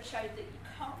before kind of showed that you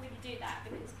can't really do that,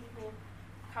 because people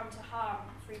come to harm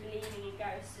through believing in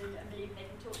ghosts and believing they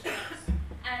can talk to ghosts.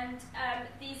 And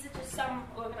these are just some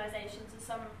organisations and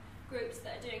some groups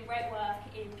that are doing great work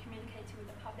in communicating with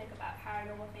the public about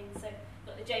paranormal things. So you've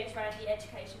got the James Randi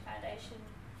Education Foundation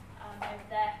over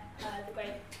there,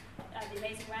 the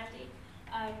amazing Randy,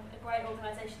 a great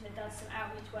organisation that does some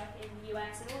outreach work in the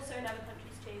US and also in other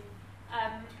countries too.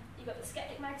 You've got the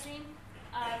Skeptic magazine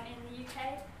in the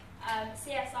UK,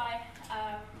 CSI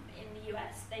in the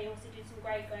US. They also do some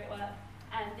great work.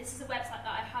 And this is a website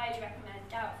that I highly recommend,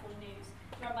 Doubtful News.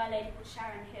 It's run by a lady called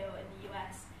Sharon Hill in the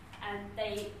US. And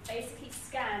they basically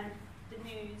scan the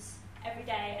news every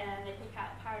day, and they pick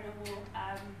out paranormal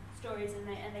stories, and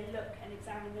they look and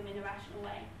examine them in a rational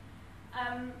way.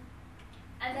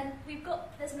 And then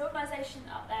there's an organisation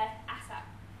up there, ASAP.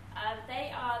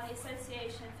 They are the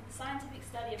Association for the Scientific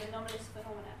Study of Anomalous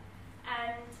Phenomena.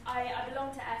 And I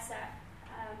belong to ASAP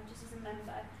just as a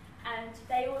member. And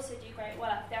they also do great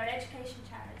work. They're an education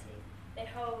charity. They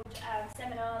hold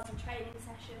seminars and training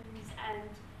sessions, and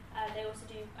they also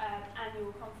do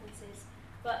annual conferences.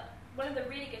 But one of the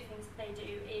really good things that they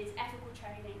do is ethical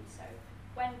training. So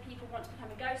when people want to become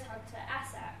a ghost hunter,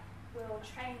 ASAP will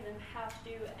train them how to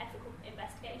do ethical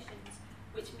investigations,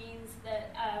 which means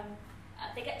that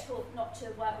they get taught not to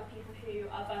work with people who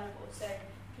are vulnerable, so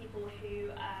people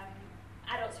who,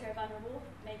 adults who are vulnerable,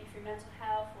 maybe through mental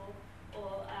health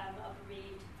or are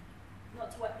bereaved,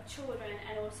 not to work with children,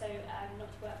 and also not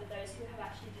to work with those who have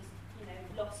actually just,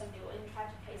 lost somebody, or in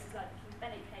tragic cases like the King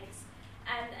Bennett case.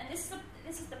 And this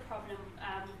is the problem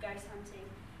with ghost hunting,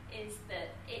 is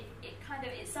that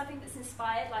it's something that's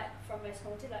inspired, like from Most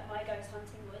Haunted, like my ghost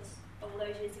hunting was all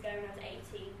those years ago when I was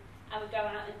 18, and would go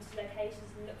out into locations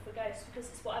and look for ghosts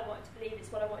because it's what I wanted to believe,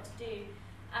 it's what I wanted to do.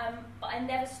 But I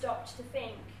never stopped to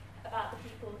think about the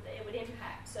people that it would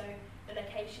impact, so the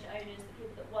location owners, the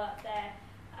people that work there,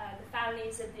 the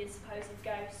families of the supposed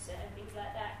ghosts and things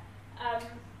like that.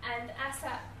 And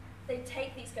ASAP, they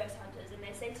take these ghost hunters and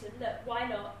they say to them, look, why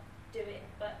not do it,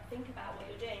 but think about what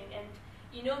you're doing. And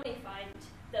you normally find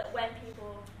that when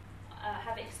people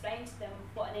have explained to them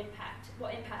what impact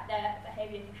their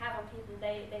behaviour can have on people,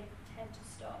 they tend to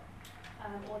stop,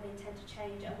 or they tend to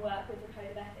change and work with the code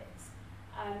of ethics.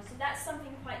 So that's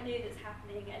something quite new that's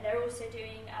happening, and they're also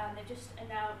doing, they've just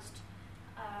announced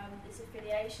this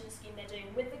affiliation scheme they're doing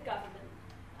with the government,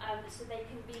 so they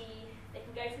can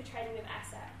go through training with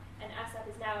ASAP, and ASAP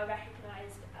is now a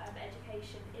recognised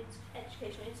educational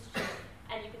institute,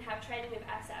 and you can have training with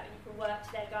ASAP and you can work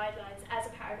to their guidelines as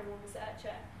a paranormal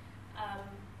researcher,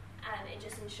 and it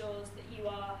just ensures that you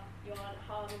aren't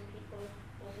harming people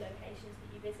or the locations that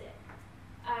you visit.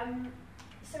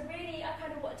 So really, I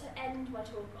kind of wanted to end my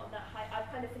talk on that high.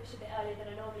 I've kind of finished a bit earlier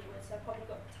than I normally would, so I've probably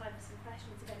got time for some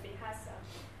questions if anybody has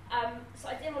some. So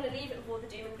I didn't want to leave it with all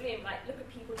the doom and gloom, like look at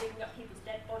people digging up people's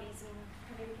dead bodies and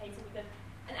communicating with them.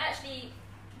 And actually,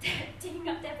 digging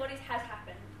up dead bodies has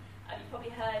happened. You've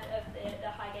probably heard of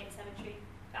the Highgate Cemetery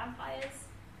vampires,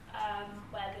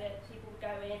 where the people would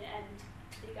go in and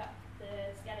dig up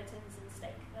the skeletons and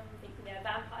stake them, thinking they were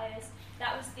vampires.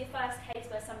 That was the first case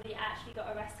where somebody actually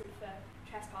got arrested for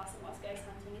trespassing whilst ghost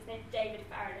hunting. His name's David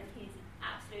Farron, and he's an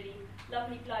absolutely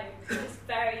lovely bloke, just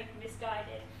very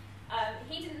misguided.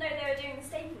 He didn't know they were doing the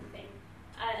staking thing,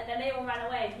 and then they all ran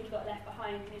away and he got left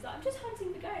behind, and he was like, I'm just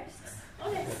hunting for ghosts,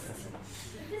 honest.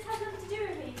 This has nothing to do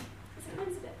with me, it's a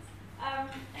coincidence.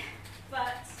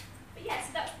 But yeah,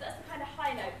 so that's the kind of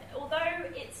high note. Although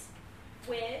it's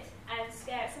weird and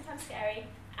scary, sometimes scary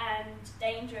and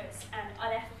dangerous and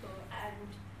unethical and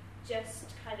just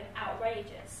kind of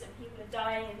outrageous, and people are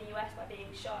dying in the US by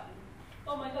being shot, and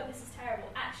oh my god, this is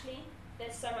terrible. Actually,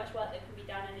 there's so much work that can be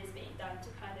done and is being done to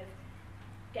kind of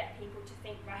get people to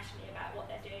think rationally about what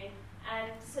they're doing.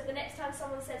 And so the next time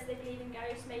someone says they believe in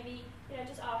ghosts, maybe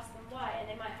just ask them why, and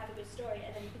they might have a good story,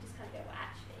 and then you can just kind of go, well,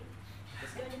 actually,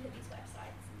 just go and look at these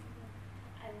websites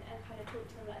and kind of talk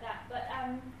to them like that. But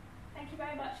thank you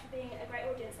very much for being a great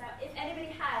audience. Now, if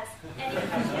anybody has any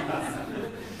questions,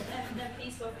 then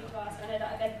please feel free to ask. I know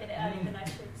that I've ended it earlier than I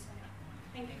should, so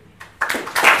thank you.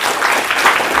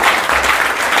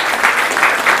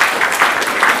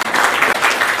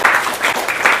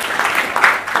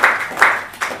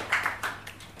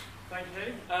 Thank you,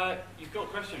 Hayley. You've got a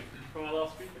question from our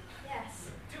last speaker.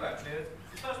 Yes. Two actually.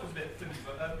 The first one's a bit flimsy,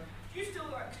 but do you still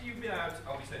you've been out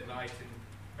obviously at night in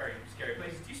very scary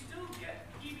places. Do you still get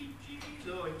heebie-jeebies,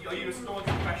 or are you a staunch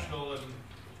professional? And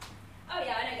Oh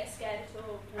yeah, I don't get scared at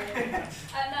all. No,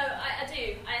 no, I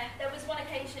do. There was one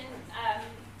occasion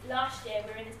last year.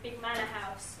 We were in this big manor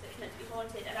house that's meant to be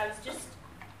haunted, and I was just.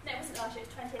 No, it wasn't last year.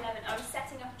 It was 2011. I was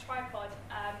setting up a tripod.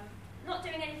 Not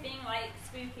doing anything like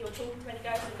spooky or talking to any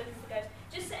ghosts or looking for ghosts,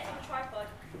 just setting up a tripod,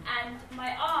 and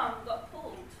my arm got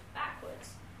pulled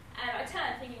backwards, and I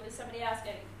turned thinking it was somebody else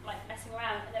going, like, messing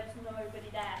around, and there was nobody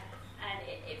there, and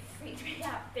it freaked me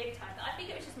out big time. I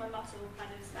think it was just my muscle kind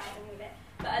of spasming with it,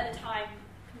 but at the time,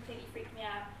 completely freaked me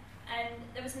out. And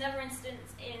there was another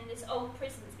instance in this old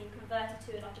prison that's been converted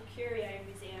to like a curio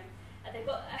museum, and they've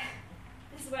got,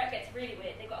 this is where it gets really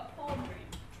weird, they've got a porn room,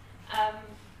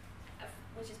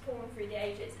 which is porn through the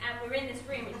ages, and we're in this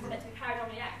room which is meant to be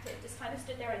paranormally active, just kind of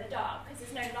stood there in the dark because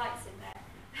there's no lights in there,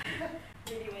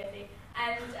 really weirdly,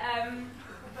 and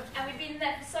we've been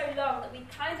there for so long that we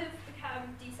kind of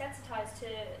become desensitized to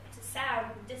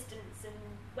sound and distance and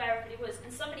where everybody was,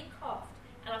 and somebody coughed,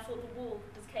 and I thought the wall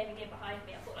was caving in behind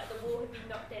me. I thought like the wall had been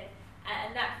knocked in,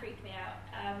 and that freaked me out.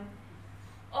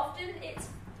 Often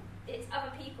it's other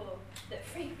people that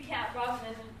freak me out rather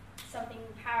than something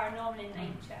paranormal in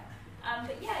nature.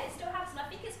 But yeah, it still happens, and I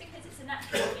think it's because it's a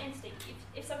natural instinct.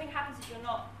 If something happens that you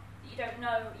don't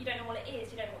know what it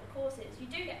is, you don't know what the cause is, you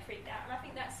do get freaked out, and I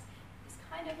think it's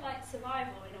kind of like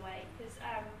survival in a way, because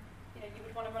you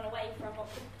would want to run away from what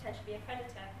could potentially be a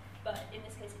predator. but in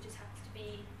this case it just happens to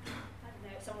be, I don't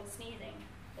know, someone sneezing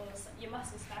or your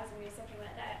muscle spasming or something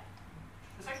like that.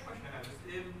 The second question I have is,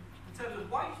 in terms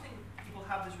of why do you think people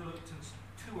have this reluctance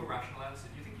to a rational answer?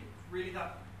 Do you think it's really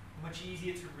that much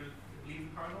easier to believe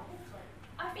in paranormal?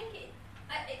 I think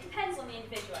it depends on the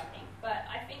individual, I think, but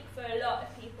I think for a lot of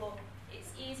people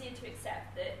it's easier to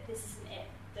accept that this isn't it,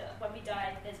 that when we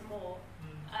die there's more.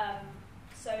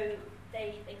 So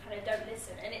they kind of don't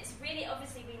listen. And it's really,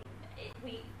 obviously,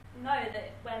 we know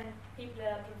that when people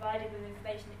are provided with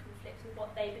information that conflicts with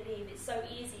what they believe, it's so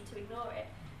easy to ignore it.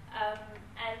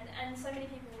 And so many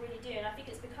people really do, and I think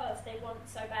it's because they want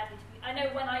so badly to be. I know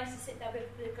when I used to sit there with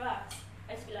the glass,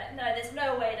 I used to be like, no, there's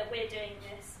no way that we're doing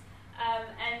this.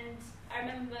 And I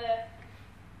remember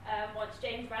once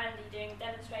James Randi doing a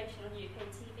demonstration on UK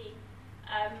TV,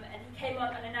 and he came on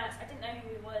unannounced. I didn't know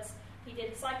who he was. He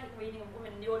did a psychic reading of a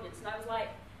woman in the audience, and I was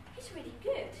like, he's really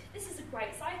good. This is a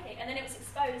great psychic. And then it was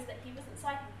exposed that he wasn't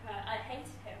psychic. I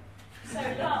hated him so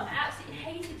long. I absolutely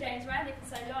hated James Randi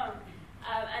for so long.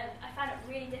 And I found it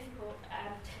really difficult,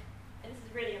 and this is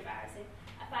really embarrassing,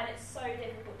 I found it so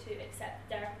difficult to accept that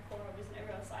Derek Acorah wasn't a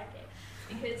real psychic,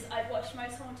 because I'd watched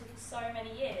Most Haunted for so many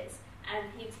years, and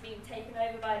he was being taken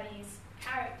over by these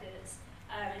characters,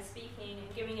 and speaking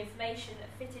and giving information that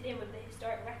fitted in with the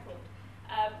historic record,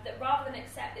 that rather than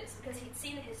accept it was because he'd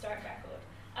seen the historic record,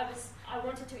 I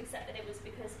wanted to accept that it was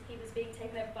because he was being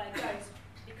taken over by a ghost,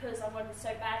 because I wanted so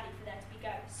badly for there to be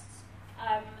ghosts.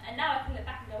 And now I can look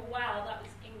back and go, wow, that was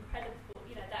incredible,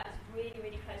 that was really,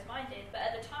 really close-minded.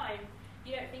 But at the time,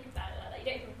 you don't think about it like that. You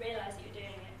don't even realise that you're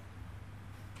doing it.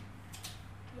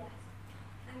 Yes?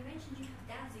 Now you mentioned you have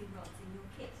dowsing rods in your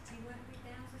kit. Do you work with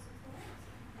dowsers at all?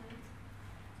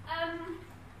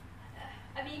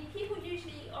 I mean, people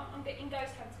usually, in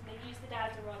ghost hunting, they use the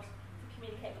dowser rods to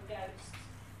communicate with ghosts.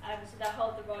 So they'll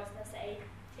hold the rods and they'll say,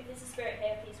 if there's a spirit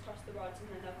here, please cross the rods, and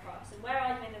then they'll cross. And where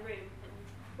are you in the room?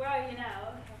 Where are you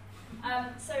now? Okay.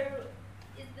 So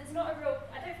there's not a real,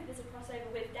 I don't think there's a crossover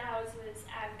with dowsers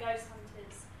and ghost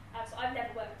hunters. So I've never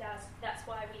worked with dowsers. That's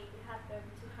why we had them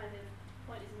to kind of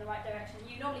point us in the right direction.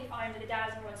 You normally find with the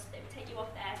dowser rods, they would take you off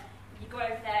there, you go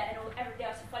over there, and everybody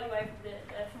else will follow you over to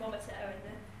the thermometer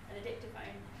and the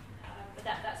dictaphone. But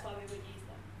that's why we would use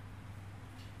them.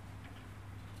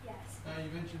 Yes? You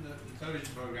mentioned that the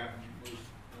television programme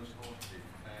was haunted,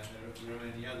 and there are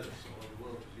many others all over the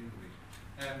world, presumably.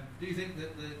 Do you think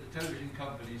that the television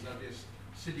companies are just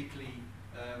cynically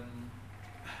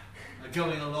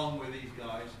going along with these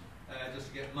guys just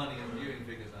to get money and viewing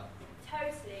figures up?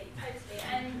 Totally.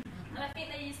 And I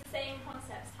think they use the same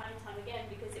concepts time and time again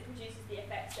because it produces the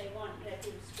effects they want.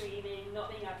 People screaming, not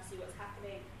being able to see what's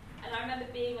happening. And I remember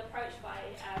being approached by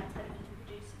television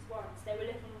producers once. They were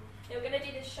going to do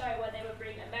this show where they would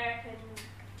bring American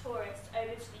tourists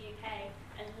over to the UK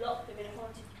and lock them in a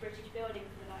haunted British building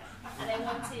for the night. And they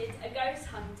wanted a ghost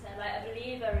hunter, like a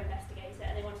believer investigator,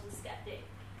 and they wanted a skeptic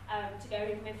to go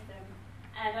in with them.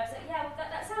 And I was like, yeah, well,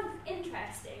 that sounds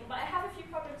interesting, but I have a few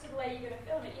problems with the way you're going to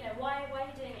film it. Why are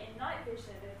you doing it in night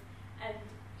vision? And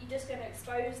you're just going to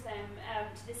expose them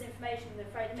to this information and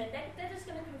throw them in. They're just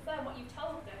going to confirm what you've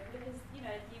told them because,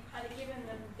 you've kind of given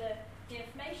them the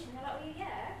information. They're like, well,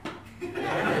 yeah.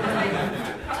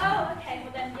 Oh, okay,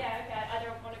 well then, yeah, okay, I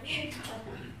don't want to be involved.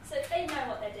 So they know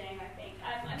what they're doing, I think.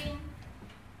 I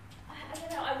don't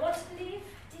know, I want to believe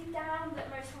deep down that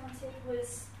Most Haunted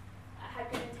had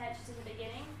good intentions in the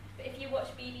beginning, but if you watch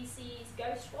BBC's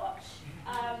Ghost Watch,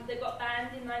 that got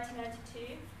banned in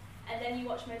 1992, and then you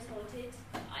watch Most Haunted,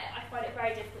 I find it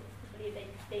very difficult to believe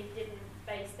they didn't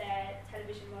base their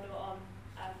television model on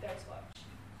Ghost Watch.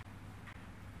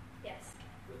 Yes?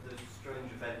 But the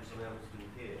strange events on Elmston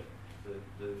Pier,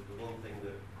 the one thing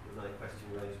that my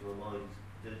question raised in my mind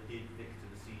is, did Victor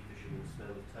the Sea Fisherman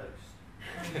smell of toast?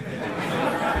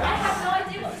 I have no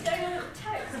idea what was going on with the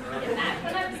toast. In fact,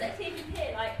 when I was at TV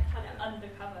Pier, kind of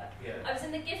undercover, I was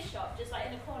in the gift shop, just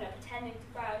in the corner, pretending to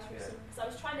browse for some, because I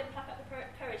was trying to pluck up the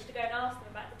courage to go and ask them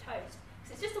about the toast.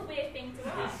 Because it's just a weird thing to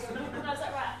ask. And I was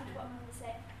like, right, I think what I'm going to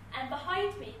say. And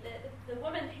behind me, the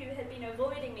woman who had been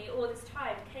avoiding me all this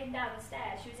time came down the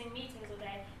stairs. She was in meetings all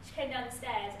day. She came down the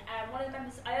stairs, and I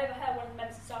overheard one of the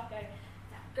members of staff go,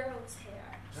 that girl's here.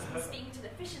 She's been speaking to the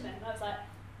fisherman. And I was like,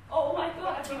 oh my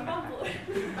god, I've been rumbled.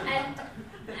 and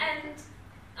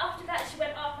after that, she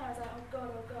went off, and I was like, oh god.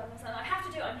 And I was like, I have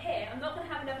to do it, I'm here. I'm not going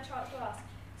to have another chance to ask.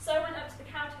 So I went up to the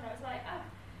counter, and I was like, oh,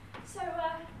 so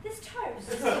this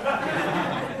toast.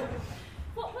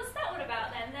 What's that one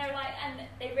about then? And they were like, and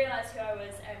they realised who I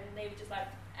was, and they were just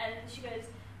like, and she goes,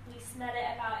 we smell it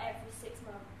about every 6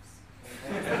 months.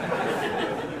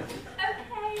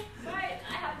 Okay, right,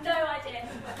 I have no idea.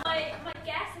 My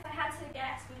guess, if I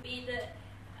be that,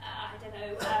 I don't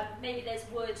know, maybe there's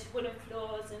wooden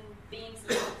floors and beams,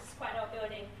 and it's quite an old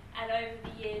building, and over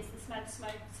the years the smell of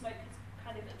smoke has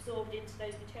kind of absorbed into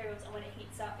those materials, and when it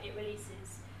heats up it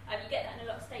releases. You get that in a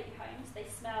lot of stately homes. They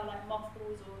smell like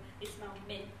mothballs, or they smell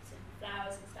mint and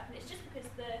flowers and stuff, and it's just because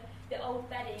the old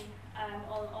bedding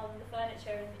on the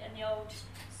furniture and the old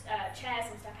chairs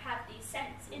and stuff have these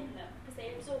scents in them because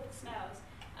they absorb the smells,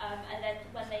 and then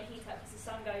when they heat up, as the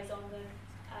sun goes on them,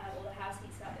 or the house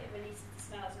heats up, it releases the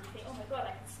smells, and you think, oh my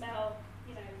god, I can smell,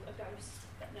 a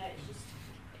ghost. But no, it's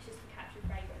just a captured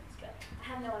fragrance. But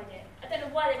I have no idea. I don't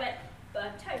know why they went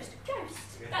burnt toast,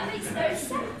 ghost. That makes no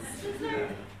sense.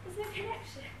 There's no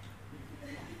connection.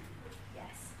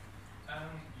 Yes.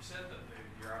 You said that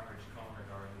your average Conor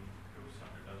Garden ghost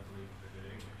hunter does believe they're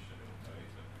good English. I don't know you,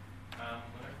 but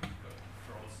whenever you've got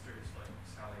fraudsters like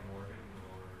Sally Morgan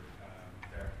or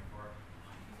Derek and Cora,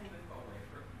 why do you think they've got away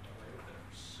with it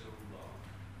for so long?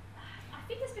 I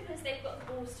think it's because they've got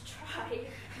the balls to try.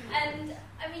 And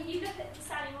I mean, you look at the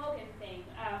Sally Morgan thing,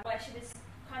 where she was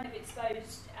kind of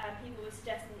exposed. People were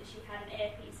suggesting that she had an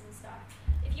earpiece and stuff.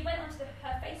 If you went onto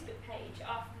her Facebook page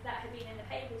after that had been in the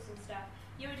papers and stuff,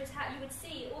 you would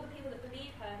see all the people that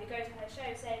believe her who go to her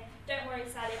show saying, "Don't worry,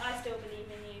 Sally, I still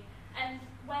believe in you." And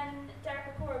when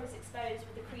Derek Okora was exposed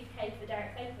with the Creed Cave for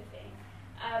Derek Faker thing,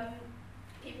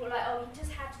 people were like, "Oh, you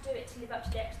just had to do it to live up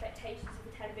to the expectations of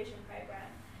the television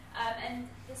program." And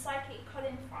the psychic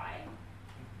Colin Fry,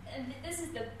 and this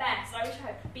is the best, I wish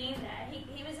I had been there,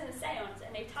 he was in a seance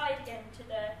and they tied him to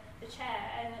the chair,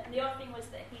 and the odd thing was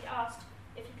that he'd asked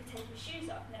if he could take his shoes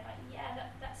off, and they're like, yeah,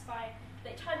 that's fine.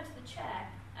 They tied him to the chair,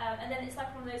 and then it's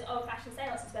like one of those old-fashioned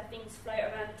seances where things float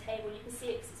around the table and you can see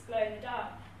it because it's glow in the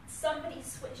dark. Somebody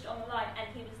switched on the light and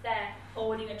he was there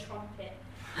holding a trumpet.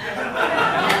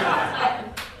 And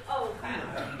like, oh crap.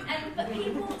 But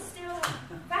people still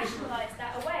rationalise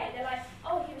that away. They're like,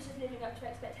 oh, he was just living up to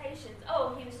expectations.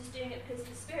 Oh, he was just doing it because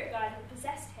the spirit guide had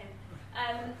possessed him.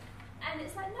 And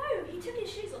it's like, no, he took his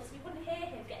shoes off so you wouldn't hear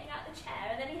him getting out of the chair,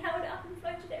 and then he held it up and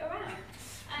floated it around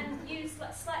and used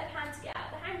like sleight of hand to get out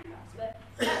of the handcuffs. But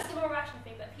that's the more rational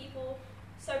thing. But people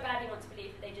so badly want to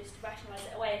believe that they just rationalise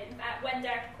it away. And in fact, when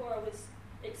Derek Okora was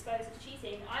exposed to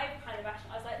cheating, I kind of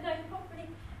rationalised, like, no, he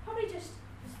probably just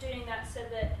was doing that so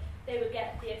that they would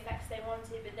get the effects they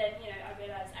wanted. But then, I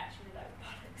realised actually that was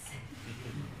bollocks.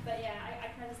 But yeah, I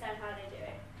can understand how they do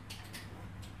it.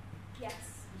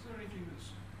 Yes. Is there anything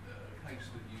that's a case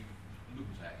that you've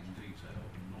looked at in detail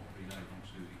and not been able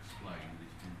to explain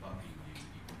that's been bugging you that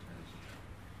you can tell us about?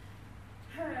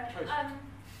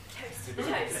 Toast.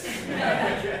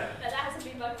 But that hasn't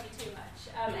been bugging me too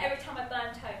much. Every time I burn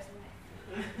toast, I'm like...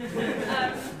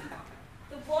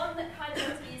 the one that kind of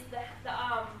bugs me is the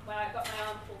arm, where I got my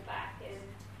arm pulled back, and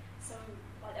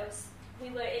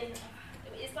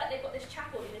it's like they've got this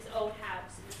chapel in this old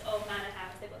house, in this old manor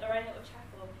house. They've got their own little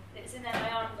chapel, and it's in there. My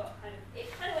arm got kind of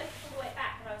went all the way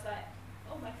back, and I was like,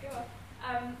 oh my god.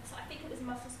 So I think it was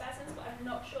muscle spasms, but I'm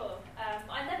not sure.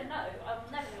 I never know. I'll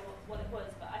never know what it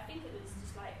was, but I think it was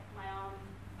just like my arm.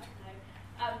 I don't know.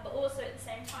 But also at the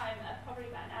same time,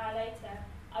 probably about an hour later,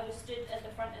 I was stood at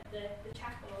the front of the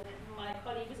chapel, and my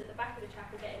colleague was at the back of the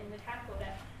chapel getting the camp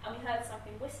order, and we heard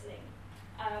something whistling.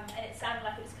 And it sounded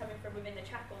like it was coming from within the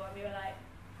chapel, and we were like,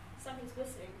 something's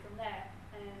whistling from there.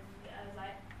 And I was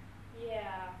like,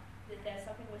 yeah, there's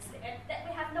something whistling. And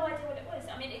we have no idea what it was.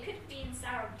 I mean, it could have been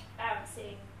sound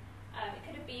bouncing, it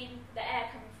could have been the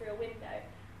air coming through a window,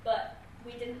 but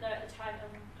we didn't know at the time,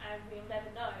 and we'll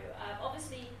never know.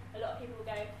 Obviously, a lot of people will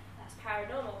go, that's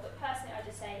paranormal, but personally I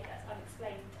just say that's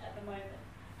unexplained at the moment.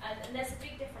 And there's a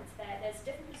big difference there. There's a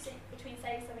difference between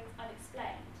saying something's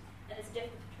unexplained, and there's a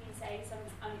difference between saying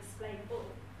something's unexplainable.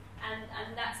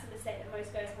 And that's the mistake that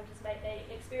most ghost hunters make. They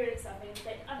experience something and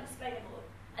say unexplainable,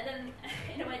 and then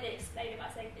in a way they explain it by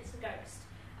saying it's a ghost.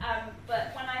 But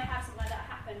when I have something like that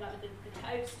happen, like with the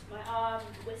toast, my arm,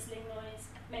 the whistling noise,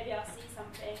 maybe I'll see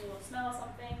something or smell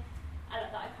something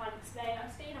that I can't explain. I'm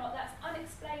saying, you know what, that's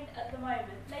unexplained at the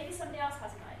moment. Maybe somebody else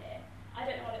has an idea. I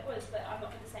don't know what it was, but I'm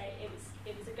not going to say it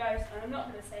was a ghost, and I'm not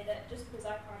going to say that just because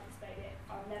I can't explain it,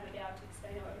 I'll never be able to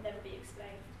explain it, or it will never be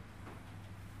explained.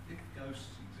 If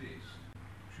ghosts exist,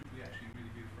 should we actually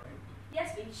really be afraid of them?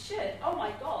 Yes, we should. Oh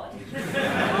my god.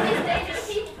 All these dangerous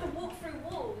people can walk through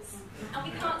walls, and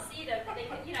we can't see them.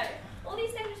 They can, all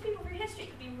these dangerous people through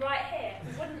history could be right here.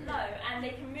 We wouldn't know, and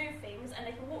they can move things, and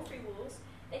they can walk through walls.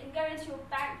 They can go into your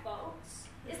bank vaults.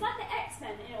 It's like the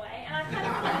X-Men in a way, and I kind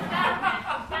of feel like the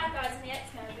bad guys in the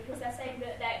X-Men because they're saying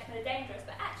that the X-Men are dangerous,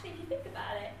 but actually, if you think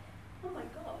about it, oh my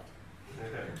god,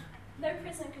 no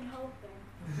prison can hold them.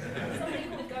 Somebody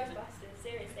called Ghostbusters,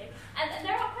 seriously. And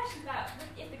there are questions about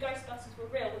if the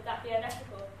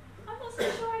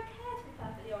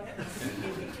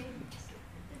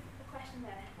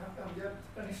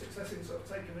process in sort of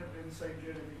taking everything the same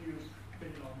journey that you've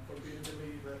been on, from being a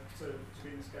believer to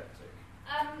being a skeptic?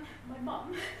 My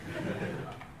mum.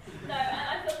 No, and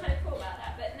I feel kind of cool about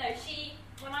that. But no,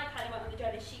 when I kind of went on the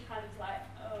journey, she kind of was like,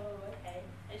 oh, okay,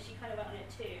 and she kind of went on it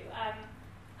too.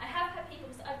 I have had people,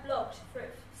 because I've blogged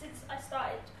since I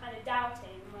started kind of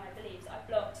doubting my beliefs. I've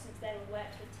blogged since then and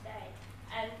worked with today.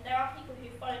 And there are people who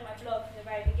followed my blog from the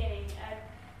very beginning, and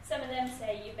some of them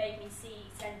say you made me see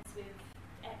sense with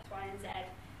X, Y, and Z.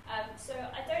 So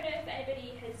I don't know if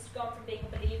anybody has gone from being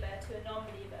a believer to a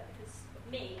non-believer because of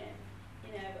me, and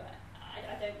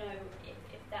I don't know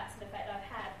if that's an effect I've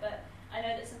had, but I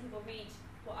know that some people read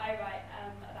what I write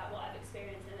about what I've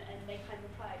experienced, and they kind of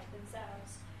apply it to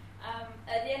themselves.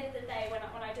 At the end of the day, when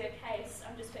I do a case,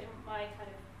 I'm just putting my kind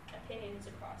of opinions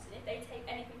across, and if they take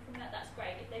anything from that, that's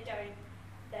great. If they don't,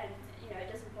 then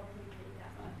it doesn't bother me really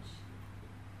that much.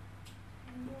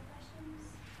 Any more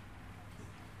questions?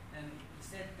 You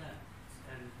said that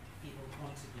people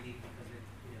want to believe because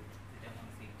they don't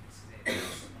want to think it's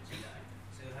theirs once you die.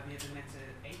 So have you ever met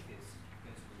an atheist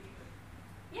ghost believer?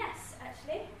 Yes,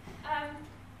 actually.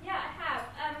 Yeah, I have.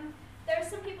 There are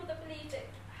some people that believe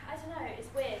that, I don't know, it's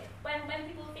weird. When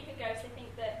people think of ghosts, they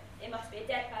think that it must be a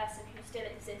dead person who still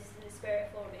exists in a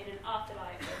spirit form in an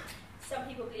afterlife. Some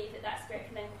people believe that spirit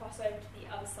can then cross over to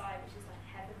the other side, which is like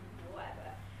heaven or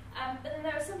whatever. But then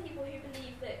there are some people who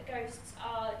believe that ghosts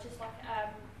are just like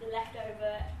the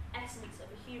leftover essence of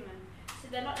a human. So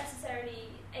they're not necessarily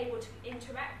able to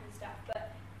interact with stuff,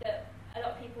 but that a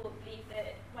lot of people believe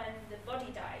that when the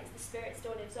body dies, the spirit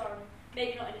still lives on,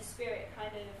 maybe not in a spirit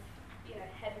kind of,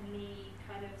 heavenly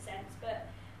kind of sense, but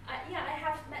I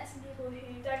have met some people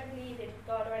who don't believe in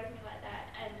God or anything like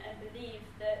that, and believe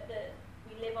that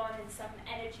we live on in some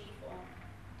energy form.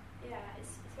 Yeah,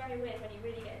 it's very weird when you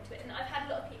really get into it. And I've had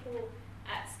a lot of people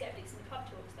at Skeptics in the pub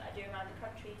talks that I do around the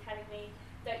country telling me,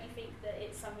 don't you think that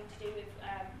it's something to do with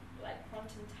like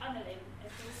quantum tunnelling and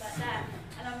things like that?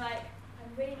 And I'm like,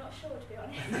 I'm really not sure, to be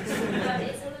honest. But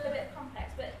it's a little bit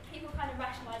complex, but people kind of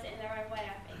rationalise it in their own way,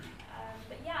 I think.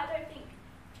 But yeah, I don't think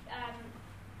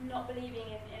not believing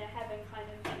in a heaven kind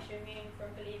of makes you immune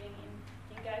from believing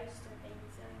in ghosts and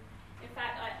things. And in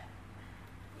fact,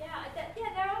 there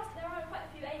are quite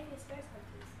a few atheist ghost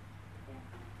hunters. Yeah.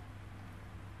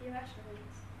 Irrational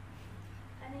ones.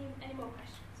 Any more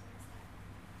questions?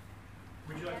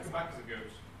 Would you like to come back as a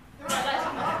ghost? Would I like to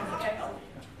come back as a ghost?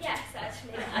 Yes,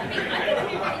 actually. I think it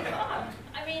would be really fun.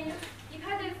 I mean,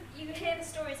 you hear the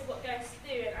stories of what ghosts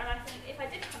do, and I think if I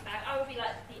did come back, I would be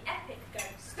like the epic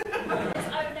ghost. Because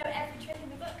I would know every trick in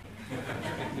the book.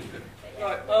 But yeah,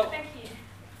 Right, well, thank you.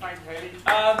 Thanks, Hayley.